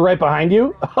 Oh, they're right behind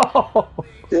you?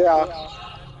 Yeah.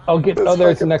 Oh,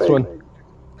 there's the next one.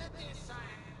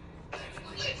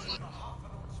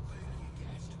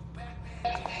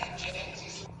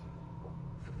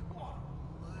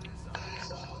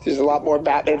 There's a lot more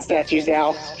Batman statues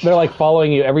now. They're like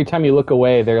following you. Every time you look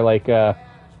away, they're like, Yeah.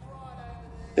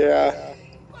 Don't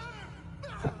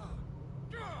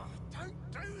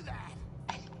do that.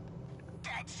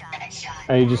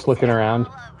 are you just looking around?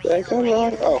 Did I go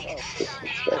wrong? Oh.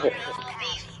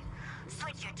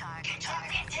 Switch your target.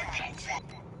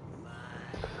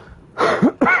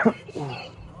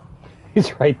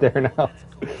 He's right there now.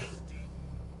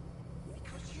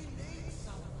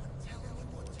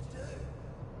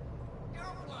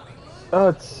 Oh,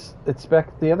 it's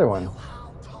back the other one. I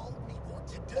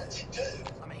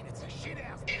mean, it's a shit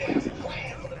house.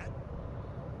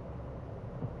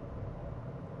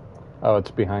 Oh,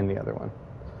 it's behind the other one.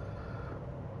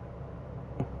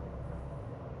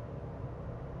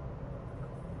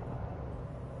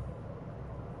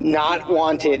 Not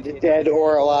wanted, dead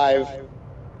or alive.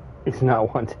 He's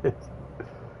not wanted.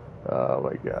 Oh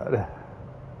my god.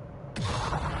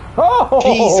 Oh!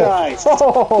 Jesus!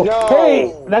 Oh! No!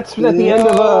 Hey, that's at the end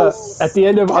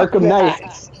of Fuck Arkham Knight.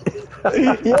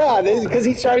 that. Yeah, because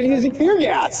he started using fear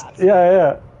gas.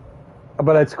 Yeah.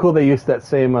 But it's cool they used that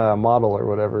same model or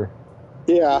whatever.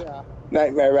 Yeah.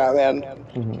 Nightmare Batman.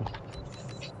 Mm-hmm.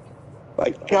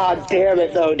 Like, god damn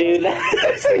it, though, dude. I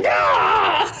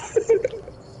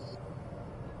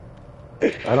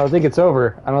don't think it's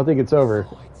over. If I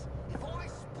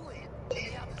split to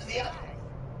the other side,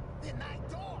 then they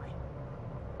die.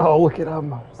 Oh, look at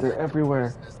them. They're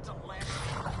everywhere.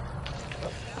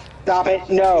 Stop it.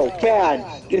 No. Bad.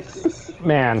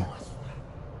 Man.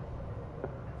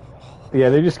 Yeah,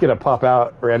 they're just gonna pop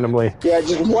out randomly. Yeah,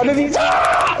 just one of these.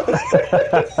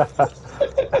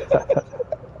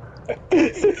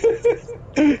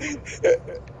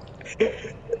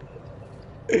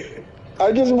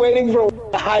 I'm just waiting for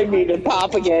behind me to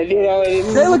pop again, you know. And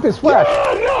Hey, look, there's Flash.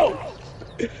 No!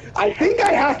 I think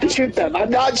I have to shoot them. I'm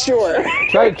not sure.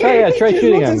 Try shooting It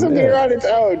will him. disappear Yeah. on its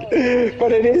own,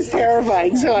 but it is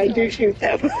terrifying, so I do shoot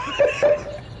them.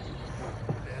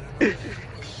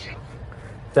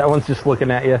 That one's just looking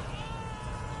at you.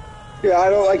 Yeah, I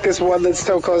don't like this one that's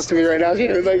so close to me right now.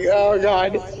 She's like, oh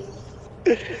god.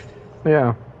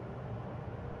 Yeah.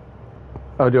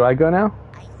 Oh, do I go now?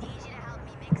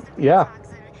 Yeah.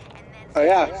 Oh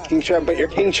yeah, King Shark, but you're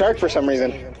King Shark for some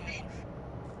reason.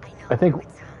 I think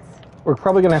we're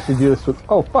probably gonna have to do this with.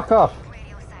 Oh, fuck off!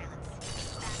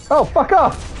 Oh, fuck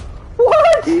off!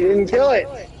 What? You didn't kill it.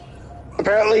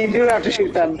 Apparently, you do have to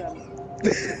shoot them.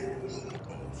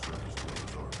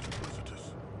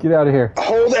 Get out of here!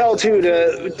 Hold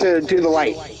L2 to do the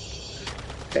light.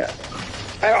 Yeah.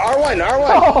 R1.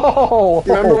 Oh!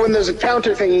 Remember when there's a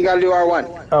counter thing, you gotta do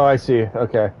R1. Oh, I see.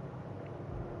 Okay.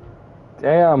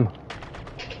 Damn.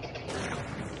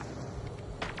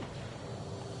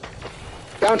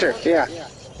 Counter, yeah.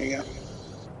 There you go.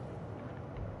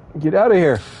 Get out of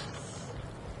here!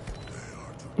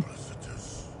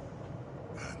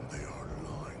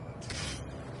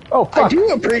 Oh, fuck! I do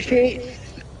appreciate.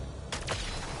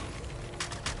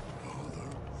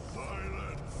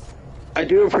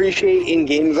 In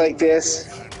games like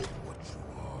this,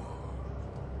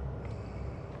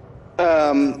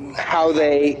 how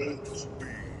they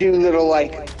do little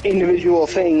like individual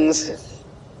things.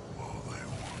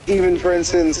 Even for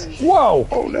instance. Whoa!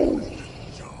 Oh no.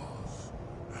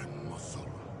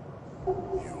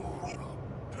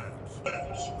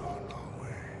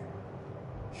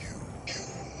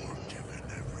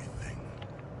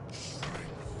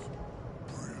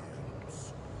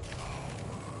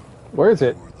 Where is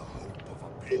it?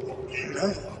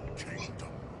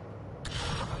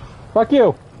 Fuck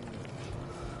you!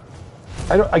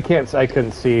 I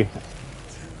couldn't see.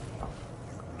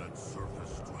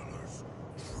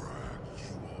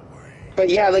 But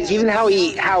yeah, like even how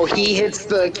he hits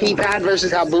the keypad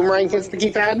versus how Boomerang hits the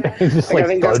keypad. Just I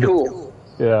think that's thud. cool.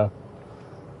 Yeah.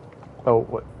 Oh,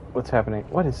 what's happening?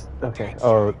 What is? Okay.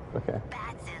 Oh, okay.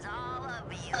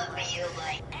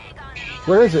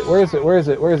 Where is it? Where is it? Where is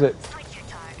it? Where is it?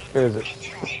 Where is it?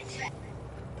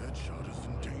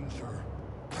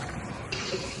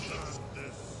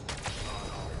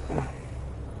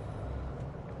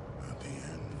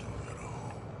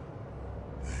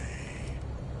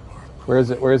 Where is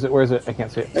it? Where is it? Where is it? I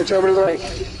can't see it. It's over to the right.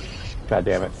 God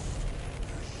damn it.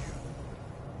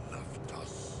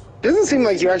 Doesn't seem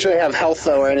like you actually have health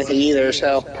though or anything either,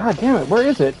 so. God damn it. Where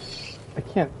is it? I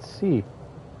can't see.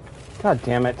 God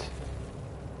damn it.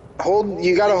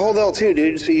 You gotta hold L2,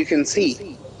 dude, so you can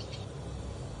see.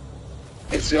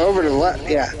 It's over to the left,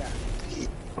 yeah.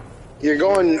 You're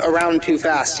going around too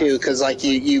fast, too, because, like,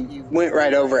 you went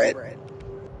right over it.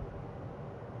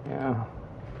 Yeah.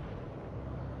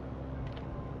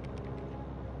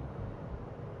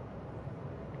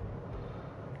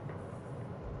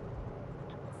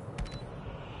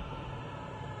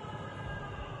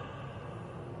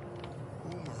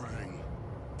 Boomerang.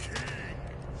 King.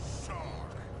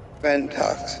 Shark. Vent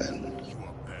toxin. You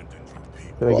abandoned your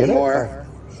people. Did I get One it? more.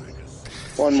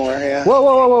 One more, yeah. Whoa,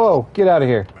 whoa, whoa, whoa, whoa. Get out of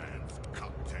here. Man's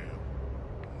cocktail.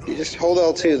 You just hold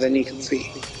L2, then you can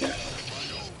see. Yeah. My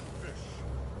own fish.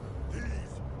 These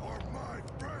are my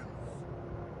friends.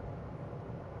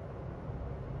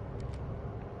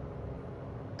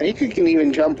 I think you can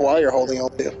even jump while you're holding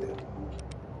L2.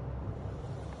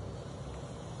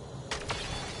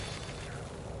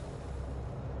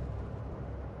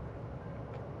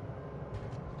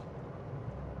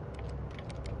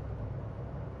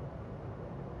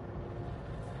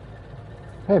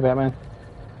 Hey, Batman.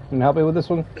 Can you help me with this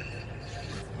one? My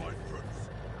friends.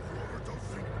 Whoever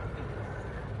does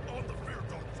it. On the fear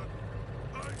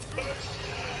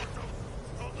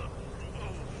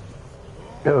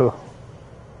doctrine. Oh.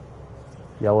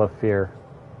 Yellow fear.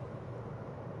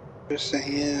 Just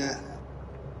saying, yeah.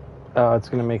 Oh, it's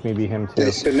gonna make me be him too.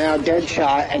 Okay, so now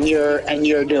Deadshot, and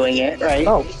you're doing it, right?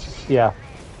 Oh, yeah.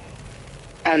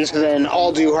 And so then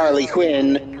I'll do Harley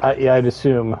Quinn, Yeah, I'd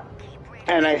assume.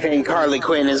 and I think Harley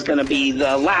Quinn is going to be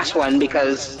the last one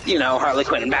because, you know, Harley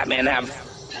Quinn and Batman have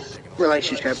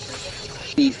relationship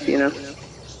beef, you know?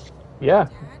 Yeah.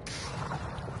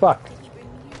 Fuck.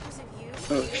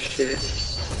 Oh, shit.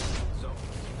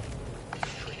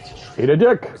 Eat a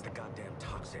dick.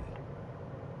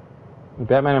 When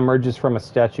Batman emerges from a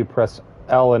statue, press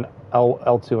L and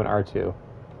L2 and R2.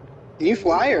 Can you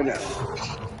fly or no?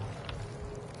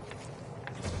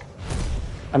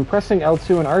 I'm pressing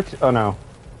L2 and R2. Oh no,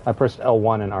 I pressed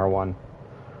L1 and R1.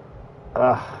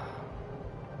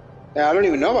 Yeah, I don't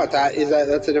even know about that.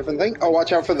 That's a different thing? Oh,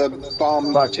 watch out for the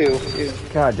bomb too. Yeah.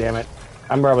 God damn it!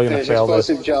 I'm probably gonna There's fail this.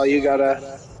 explosive gel. You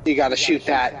gotta shoot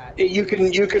that. You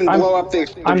can blow up the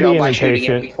explosive I'm gel being by shooting it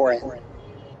impatient. beforehand.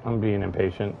 I'm being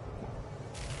impatient.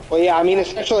 Well, yeah, I mean,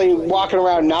 especially walking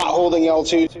around not holding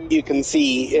L2, you can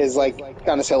see is like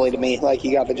kind of silly to me. Like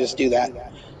you got to just do that.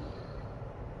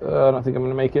 I don't think I'm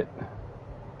gonna make it.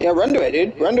 Yeah, run to it,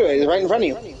 dude. Run to it. It's right in front of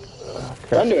you.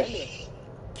 Okay. Run to it.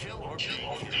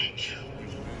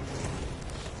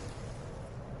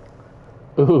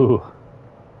 Ooh.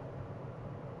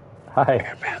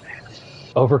 Hi.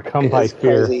 Overcome It by is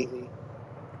fear. crazy.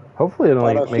 Hopefully it All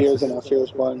only our makes fears this... and our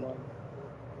fears one.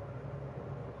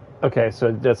 Okay, so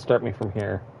it does start me from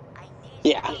here.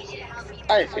 Yeah.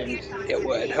 I assumed it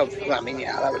would. Hopefully, I mean,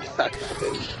 yeah, that would suck.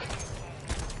 Dude.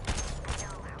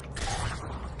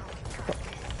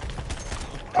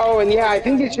 Oh, and yeah, I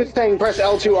think it's just saying press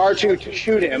L2, R2 to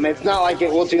shoot him. It's not like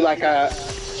it will do like a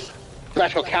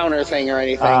special counter thing or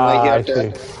anything. Like you I have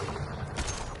to. see.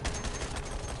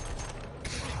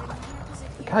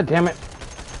 God damn it.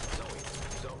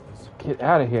 Get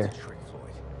out of here.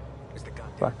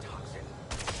 Fuck.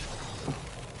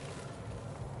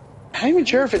 I'm not even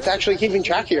sure if it's actually keeping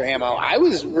track of your ammo. I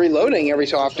was reloading every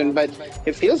so often, but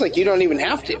it feels like you don't even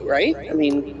have to, right? I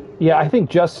mean, Yeah, I think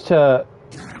just to...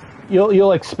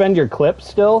 You'll expend your clip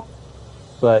still,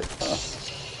 but...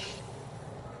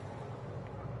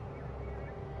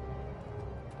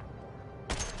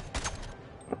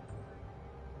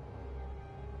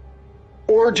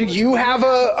 or do you have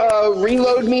a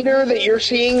reload meter that you're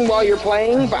seeing while you're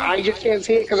playing, but I just can't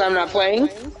see it because I'm not playing?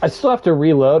 I still have to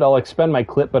reload. I'll expend my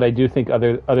clip, but I do think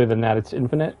other than that, it's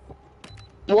infinite.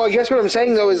 Well, I guess what I'm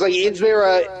saying, though, is, like, is there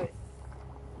a...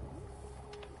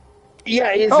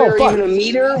 Yeah, is there fuck. even a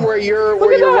meter where you're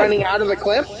Look at that. running out of the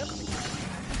clip?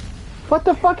 What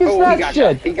the fuck is Oh, that he got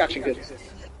shit? you. He got you good.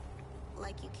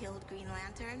 Like you killed Green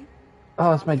Lantern?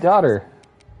 Oh, it's my daughter.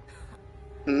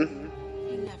 Hmm?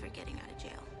 You're never getting out of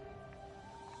jail.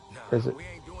 Where is it? We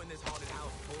ain't doing this haunted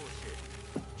house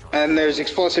bullshit. And there's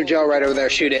explosive gel right over there.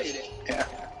 Shoot it. Yeah.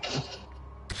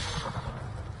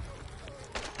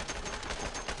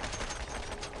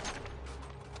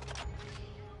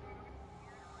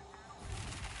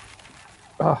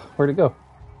 Oh, where'd it go?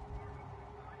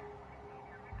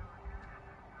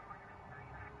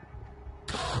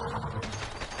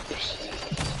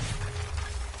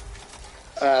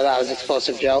 That was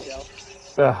explosive gel.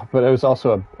 But it was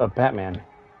also a Batman.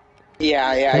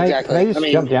 Yeah, Can exactly. I just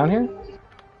jump down here?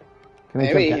 Can I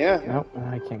Maybe, jump down? yeah. Nope,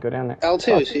 I can't go down there.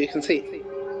 L2, so you can see.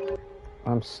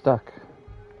 I'm stuck.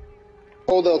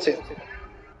 Hold L2.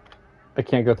 I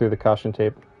can't go through the caution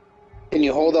tape. Can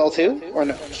you hold L2 or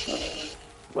no?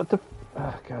 What the?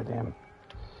 Goddamn.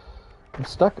 I'm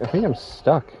stuck. I think I'm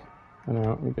stuck. I don't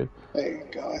know. I'm good. There you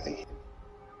go. I think.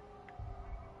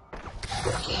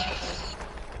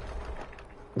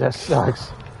 That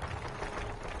sucks.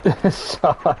 That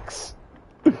sucks.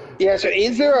 Yeah. So,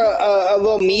 is there a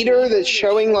little meter that's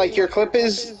showing like your clip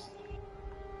is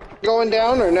going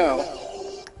down or no?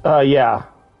 Yeah.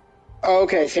 Oh,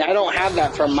 okay. See, I don't have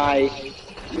that from my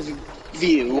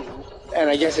view,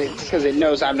 and I guess it's because it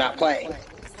knows I'm not playing.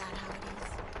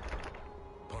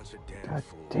 God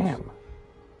damn.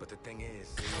 But the thing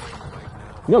is, right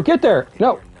now, no, get there.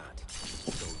 No.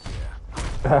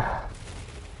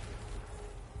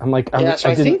 I'm like, yeah.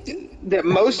 So I think that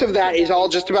most of that is all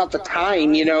just about the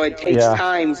time. You know, it takes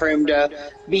time for him to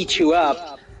beat you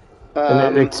up.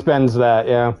 And it expends that.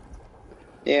 Yeah.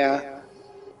 Yeah.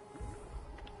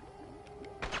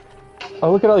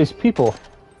 Oh, look at all these people.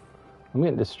 I'm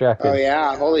getting distracted. Oh,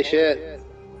 yeah. Holy shit.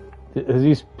 Is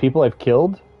these people I've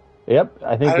killed? Yep.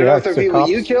 I think I don't know if they're people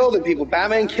you killed or people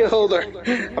Batman killed or...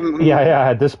 yeah,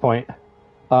 at this point.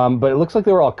 But it looks like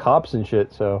they were all cops and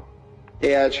shit, so...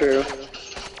 Yeah, true.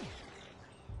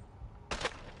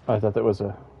 Oh, I thought that was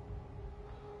a...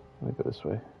 Let me go this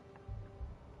way.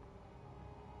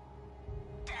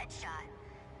 Deadshot.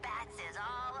 Bats is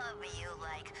all over you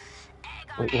like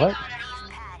egg Wait, what?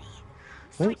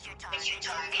 Wait.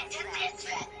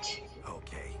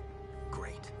 Okay,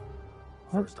 great.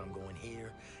 What? First I'm going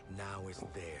here, now it's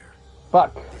there.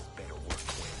 Fuck. This better work.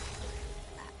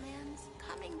 Batman's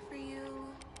coming for you.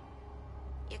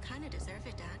 You kind of deserve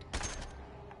it, Dad.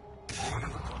 Come on,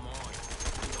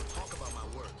 we don't talk about my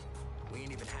work. We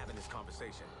ain't even having this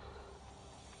conversation.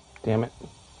 Damn it.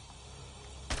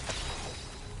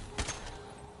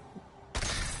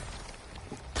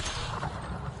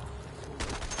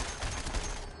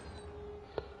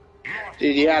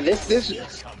 Dude, yeah, this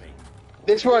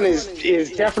one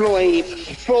is definitely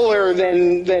fuller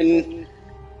than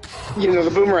you know,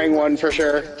 the Boomerang one for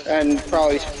sure, and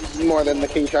probably more than the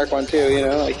King Shark one too. You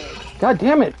know, like. God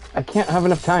damn it! I can't have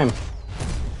enough time.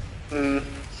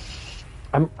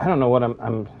 I don't know what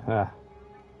I'm. I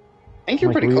think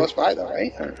you're like, pretty close by though,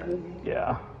 right?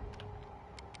 Yeah.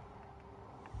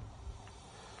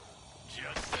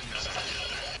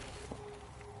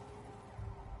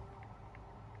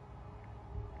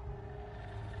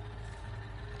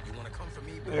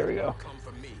 There we go. Come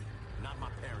for me, not my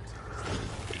parents.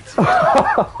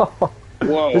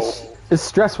 Whoa. It's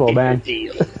stressful, man.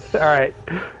 All right.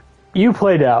 You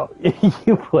played out.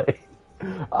 You play.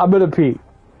 I'm gonna pee.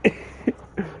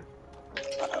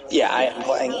 Yeah, I am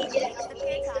playing.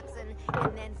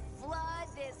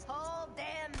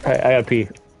 Alright, I gotta pee.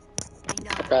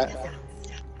 Okay.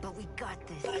 But we got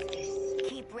this.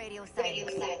 Keep radio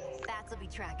silent. Bats will be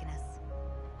tracking us.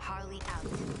 Harley out.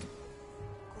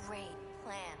 Great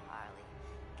plan, Harley.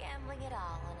 Gambling it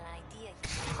all on an idea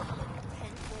you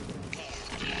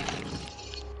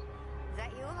Is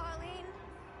that you, Harleen?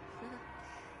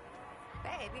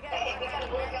 Babe, you gotta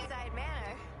work out a side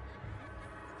manner.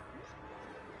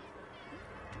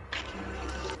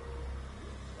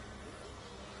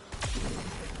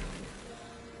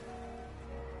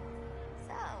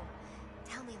 So,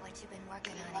 tell me what you've been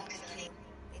working on HQ,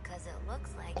 because it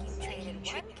looks like you traded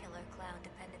one killer clown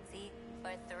dependency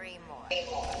for 3 more. This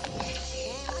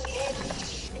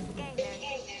gang,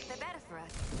 they're better for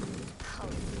us. Oh,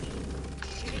 sweet.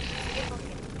 You look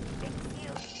and fix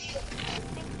you.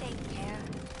 Think they care?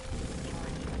 They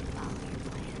won't even follow your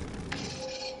plan.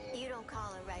 You don't call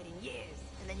her right in years,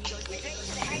 and then you go straight to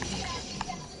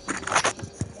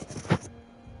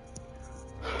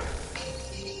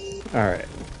the Alright.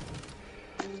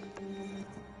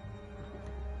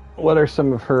 What are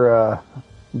some of her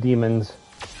demons?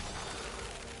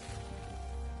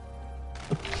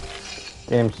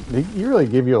 Damn, you really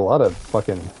give you a lot of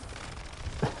fucking...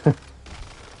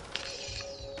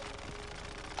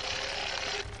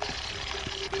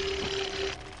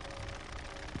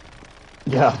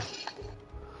 yeah.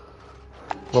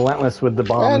 Relentless with the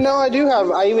bombs. Yeah, no,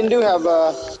 I even do have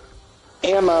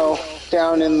ammo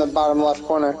down in the bottom left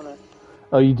corner.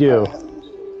 Oh, you do?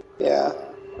 Yeah.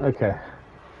 Okay.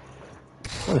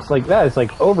 It's like that. It's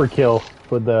like overkill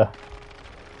with the...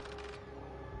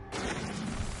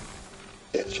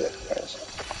 Shit.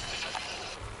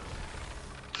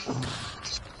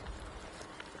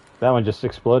 That one just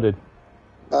exploded.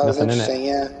 That was Nothing interesting,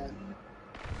 yeah.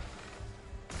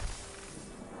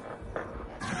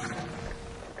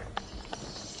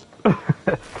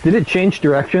 Did it change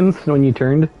directions when you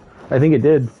turned? I think it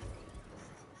did.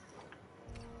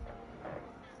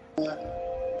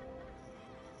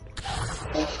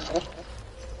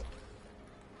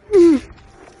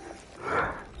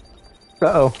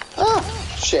 Uh-oh.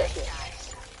 Oh, shit.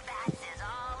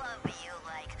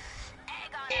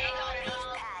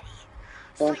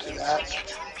 Don't do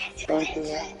that. Don't do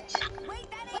that. Wait,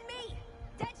 that ain't me!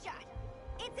 Deadshot!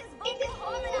 It's his vocal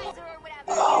harmonizer or whatever!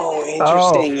 Oh,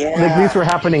 interesting, Like these were yeah.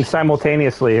 happening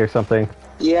simultaneously or something.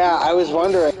 Yeah, I was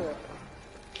wondering.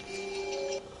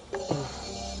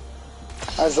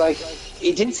 I was like,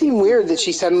 it did seem weird that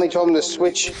she suddenly told him to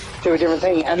switch to a different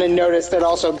thing, and then noticed that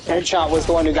also Deadshot was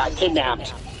the one who got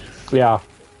kidnapped. Yeah.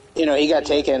 You know, he got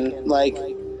taken, like,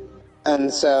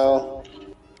 and so,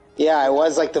 yeah, it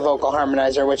was like the vocal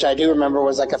harmonizer, which I do remember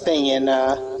was like a thing in,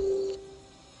 oh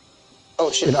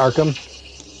shit. In Arkham?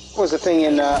 Was a thing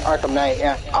in Arkham Knight,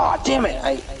 yeah. Oh, damn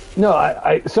it! No,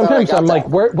 I sometimes got I'm that.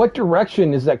 like, what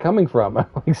direction is that coming from? I'm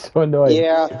like so annoyed.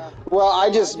 Yeah, well,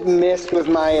 I just missed with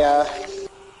my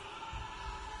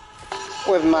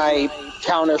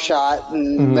counter shot,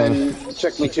 and then it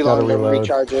took me too long to reload.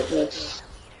 recharge it.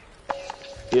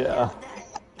 Yeah.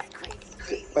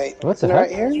 Wait, What the isn't it heck?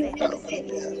 right here? Oh. I know this ain't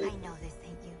you.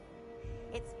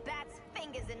 It's Bat's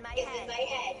fingers in my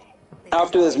head.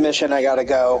 After this mission, I gotta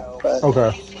go. But Okay. I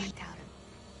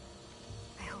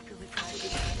hope you'll be proud of me.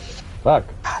 Fuck.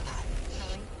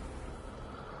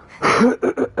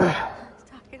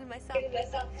 Talking to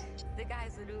myself. The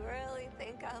guys would really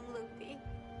think I'm loopy.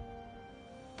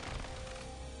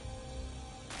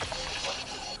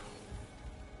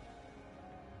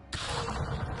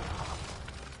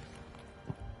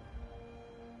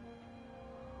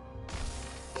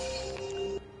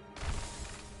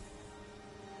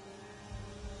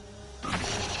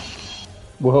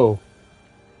 Whoa.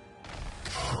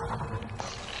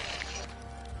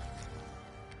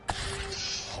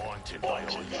 Haunted by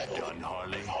all you've done,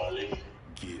 Harley.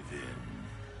 Give in.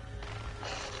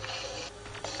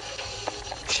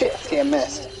 shit, damn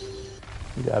missed.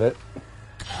 You got it.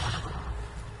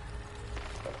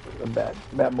 A bad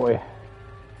boy.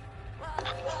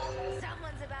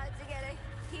 Someone's about to get a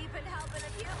heaping helping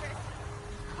of hubris.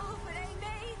 Hope it ain't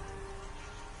me.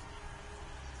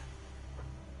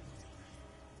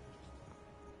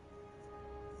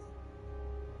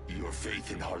 Your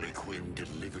faith in Harley Quinn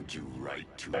delivered you right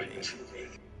to me.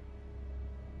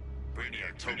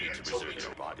 Brainiac told me to preserve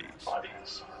your bodies,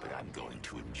 but I'm going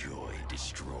to enjoy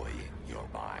destroying your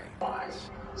minds.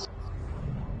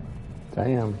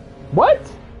 Damn. What?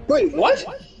 Wait, what?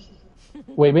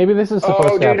 Wait, maybe this is supposed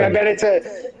Oh, to dude, happen. I bet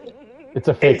it's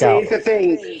a fake out. it's a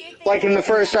thing, like in the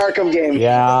first Arkham game.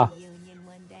 Yeah. Union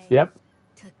one day. Yep.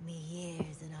 Took me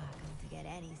years in Arkham to get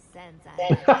any sense out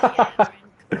of that.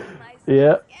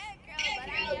 Yep.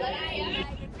 But I have my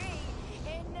degree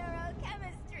in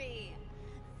neurochemistry.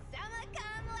 Summa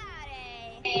cum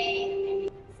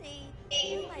laude. See,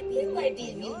 you might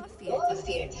be immune to your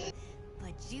fear type,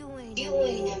 but you ain't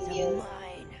immune to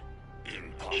mine.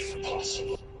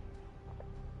 Impossible.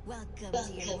 Welcome to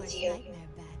your worst nightmare,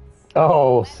 Bats.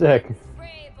 Oh, sick.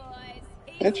 Free, boys.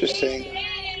 He's Interesting. getting out of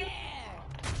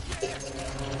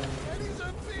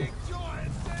there.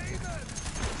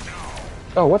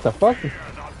 Oh, what the fuck?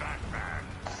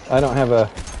 I don't have a...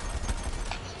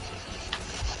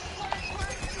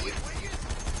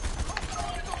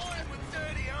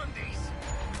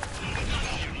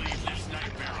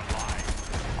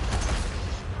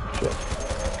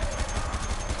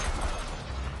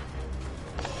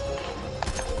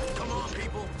 Come on,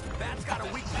 people. Bat's got a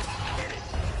weakness. Hit it.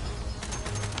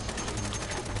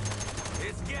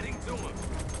 It's getting to him.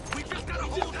 We just gotta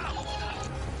hold out.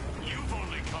 You've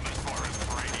only come as far as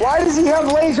Brainiac. Why does he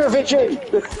have laser vision?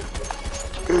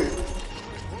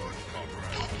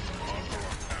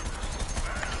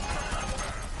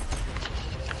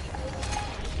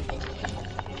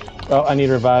 Oh, I need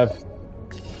revive.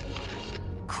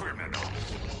 Criminal.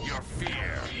 Your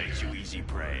fear makes you easy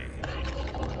prey.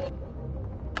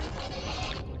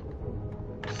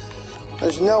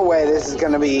 There's no way this is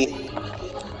gonna be.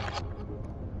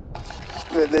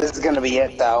 This is gonna be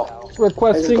it, though. This is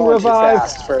Requesting going too revive.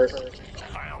 fast for.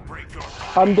 I'll break your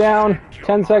I'm down.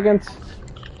 10 seconds.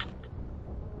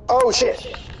 Oh shit!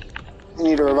 You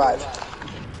need to revive.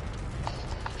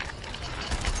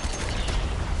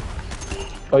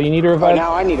 Oh, you need to Oh, revive?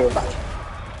 now I need to revive.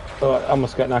 Oh, I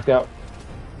almost got knocked out.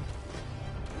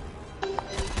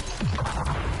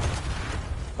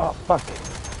 Oh, fuck.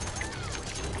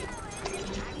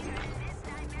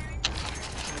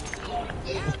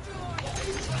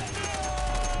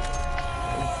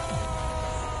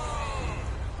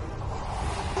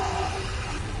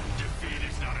 defeat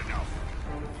is not enough.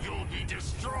 You'll be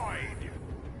destroyed.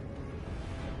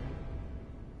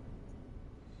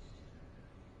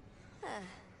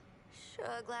 Sure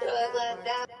glad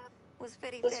that was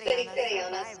fitty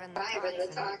on us surviving the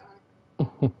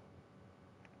toxin.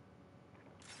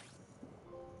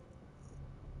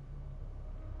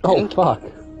 Oh, fuck.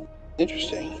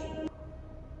 Interesting.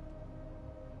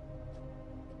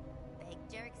 Big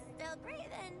jerk's still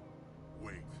breathing.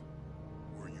 Wait,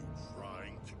 were you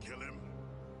trying to kill him?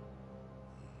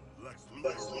 Lex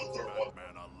Luthor wants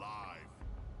Batman alive.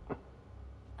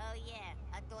 Oh yeah,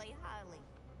 Adoy Harley.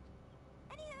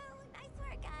 Anywho, nice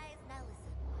work, guys. Now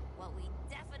listen, what we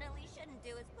definitely shouldn't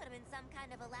do is put him in some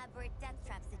kind of elaborate death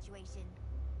trap situation.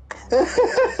 Trust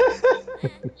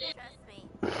me,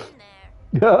 been there.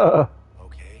 Yeah.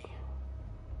 Okay.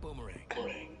 Boomerang.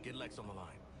 Get Lex on the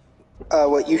line.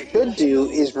 What you should do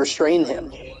is restrain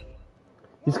him.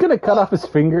 He's gonna cut off his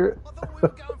finger.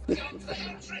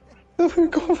 We're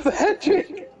going for the hat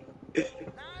trick.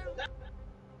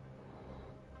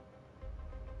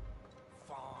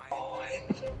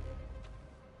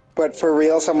 But for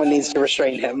real, someone needs to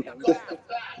restrain him.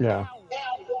 Yeah.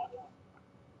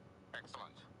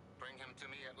 Excellent. Bring him to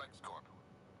me at LexCorp.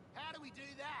 How do we do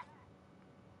that?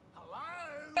 Hello?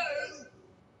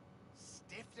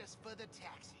 Stiffness for the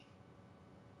taxi.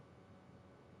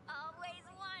 Always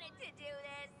wanted to do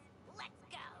this. Let's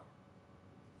go.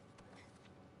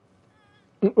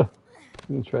 I'm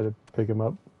gonna try to pick him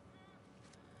up.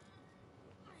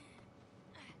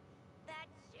 Bad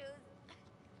shoes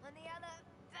on the other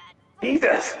bad foot.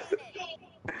 Jesus.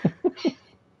 Ain't it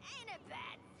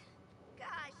bad?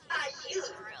 Gosh, you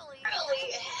really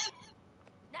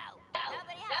No,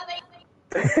 nobody help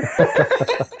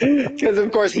me. Because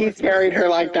of course he's carried her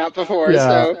like that before, Yeah.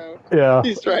 so Yeah.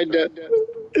 he's trying to.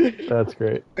 That's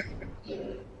great.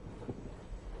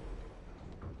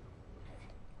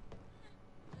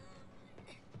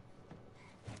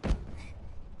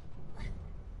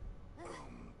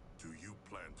 Do you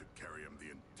plan to carry him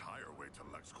the entire way to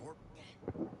LexCorp?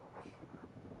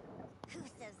 Who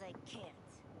says I can't?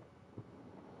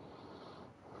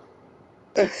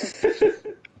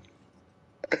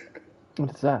 What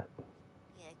is that?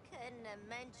 You couldn't have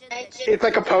mentioned the It's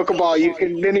like a Pokeball. You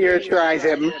can miniaturize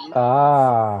him.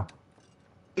 Ah.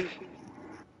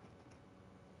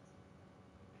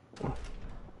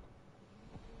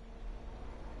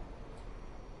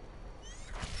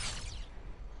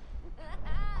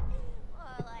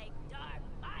 More like Dark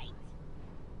Bite.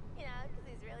 You know, because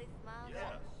he's really small.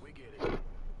 Yeah, we get it.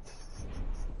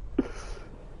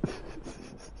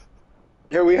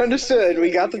 Yeah, we understood.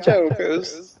 We got the joke.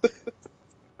 It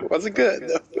wasn't good,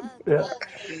 though. Yeah. Last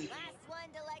one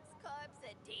to LexCorp's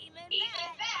a demon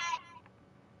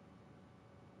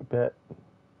bat. Bet.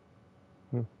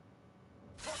 For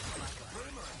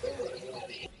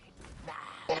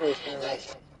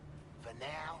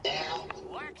now,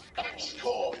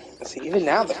 See, even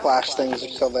now the Flash things are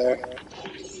still there.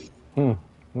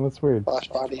 That's weird. Flash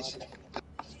bodies.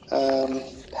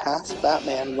 Past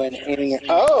Batman when aiming at.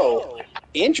 Oh,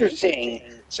 interesting.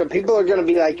 So people are going to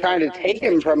be like trying to take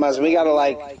him from us. We got to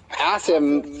like pass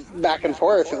him back and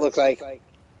forth. It looks like.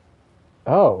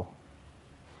 Oh.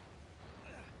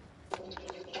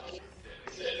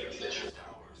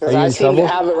 Because Are you I in seem trouble? to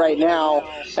have it right now,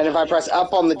 and if I press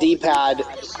up on the D-pad,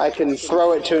 I can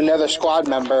throw it to another squad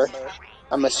member.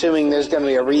 I'm assuming there's going to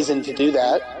be a reason to do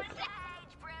that.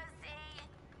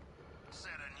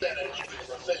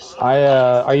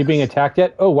 Are you being attacked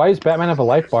yet? Oh, why does Batman have a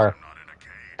life bar?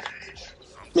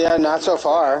 Yeah, not so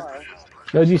far.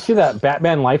 No, did you see that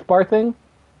Batman life bar thing?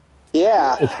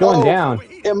 Yeah. It's going down.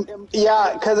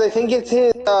 Yeah, because I think it's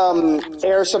his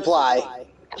air supply,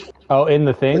 Oh, in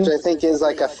the thing? which I think is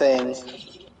like a thing.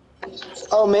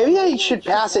 Oh, maybe I should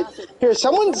pass it. Here,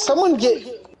 someone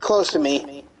get close to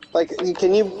me. Like,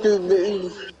 can you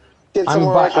get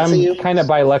somewhere where I can see you? I'm kind of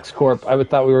by LexCorp. I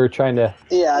thought we were trying to...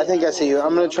 Yeah, I think I see you.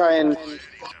 I'm going to try and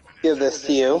give this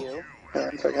to you. Hang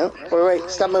on a second. Wait,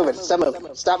 stop moving. Stop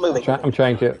moving. Stop moving. I'm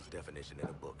trying to. definition in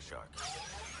a book, Shark.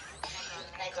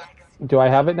 Do I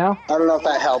have it now? I don't know if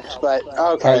that helps, but okay,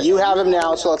 All right. you have him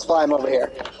now, so let's fly him over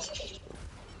here.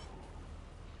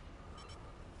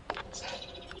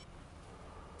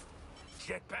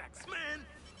 Jetpacks, man.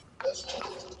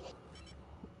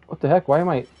 What the heck? Why am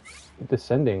I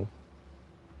descending?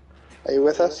 Are you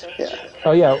with us? Yeah.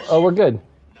 Oh, yeah. Oh, we're good.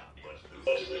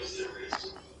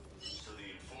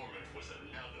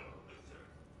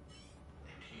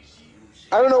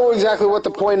 I don't know exactly what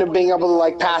the point of being able to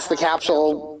like pass the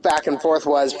capsule back and forth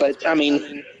was, but I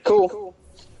mean, cool.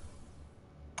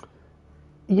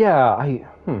 Yeah,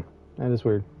 that is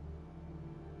weird.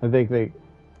 I think they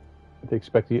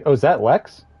expect you... Oh, is that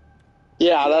Lex?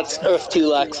 Yeah, that's Earth 2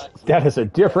 Lex. That is a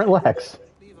different Lex.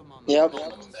 Yep.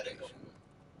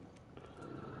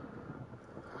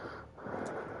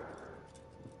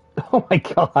 Oh my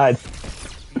god.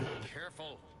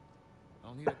 Careful.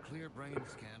 I'll need a clear brain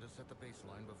scan to set the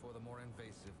baseline before the more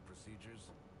invasive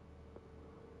procedures.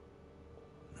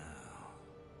 Now,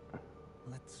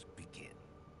 let's begin.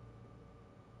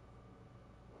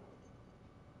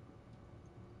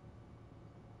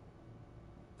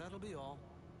 That'll be all.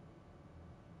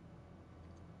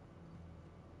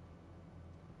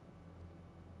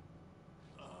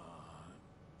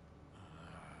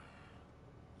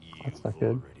 That's not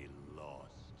good. Already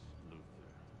lost,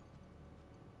 Luther.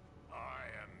 I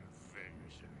am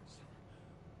vengeance.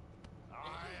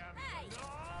 I am.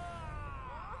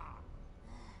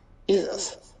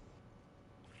 Jesus.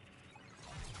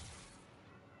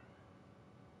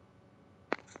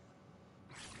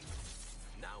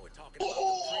 Now we're talking about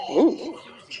the Ooh.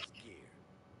 enthusiast gear.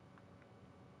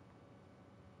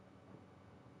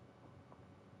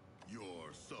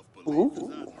 Your self-belief Ooh. is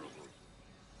admirable.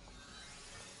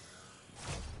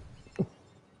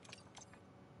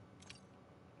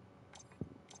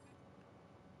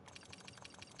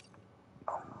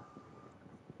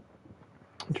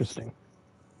 Interesting.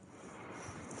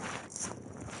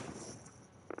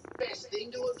 Best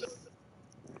thing to do.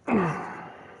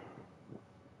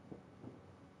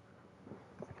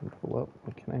 Pull up.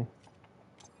 What can I?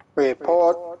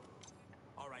 Report.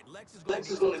 All right, Lex is Lex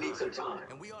is gonna need some time,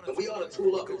 and we ought and we ought to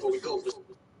tool up before we go.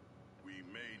 We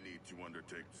may need to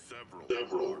undertake several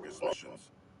Argus missions.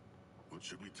 What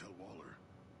should we tell Waller?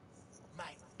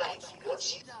 Mate, What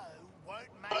she no, won't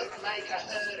won't make her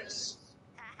hurt us.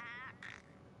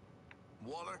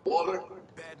 Waller, Water,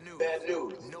 bad news. bad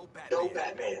news. No Batman. No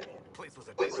Batman. Place was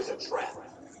a Place was a trap.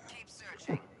 keep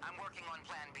searching. I'm working on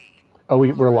plan B. Oh,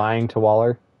 we're lying to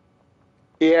Waller.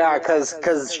 Yeah, because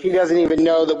she doesn't even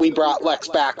know that we brought Lex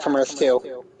back from Earth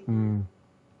 2. Hmm.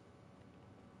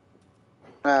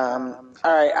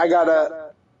 All right, I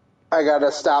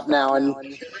gotta stop now and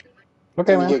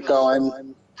Okay, man. get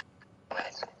going.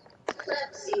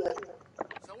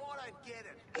 So what I get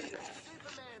it.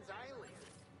 Superman's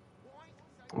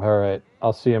alien. All right.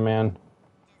 I'll see you, man.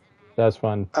 That's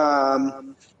fun.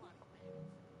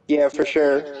 Yeah, for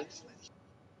sure.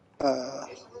 Uh,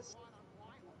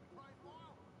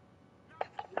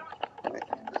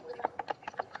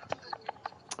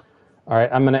 All right.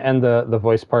 I'm gonna end the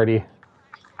voice party.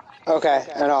 okay,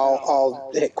 and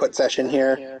I'll hit quit session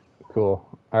here. Cool.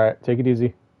 All right. Take it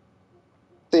easy.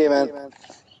 See you, man.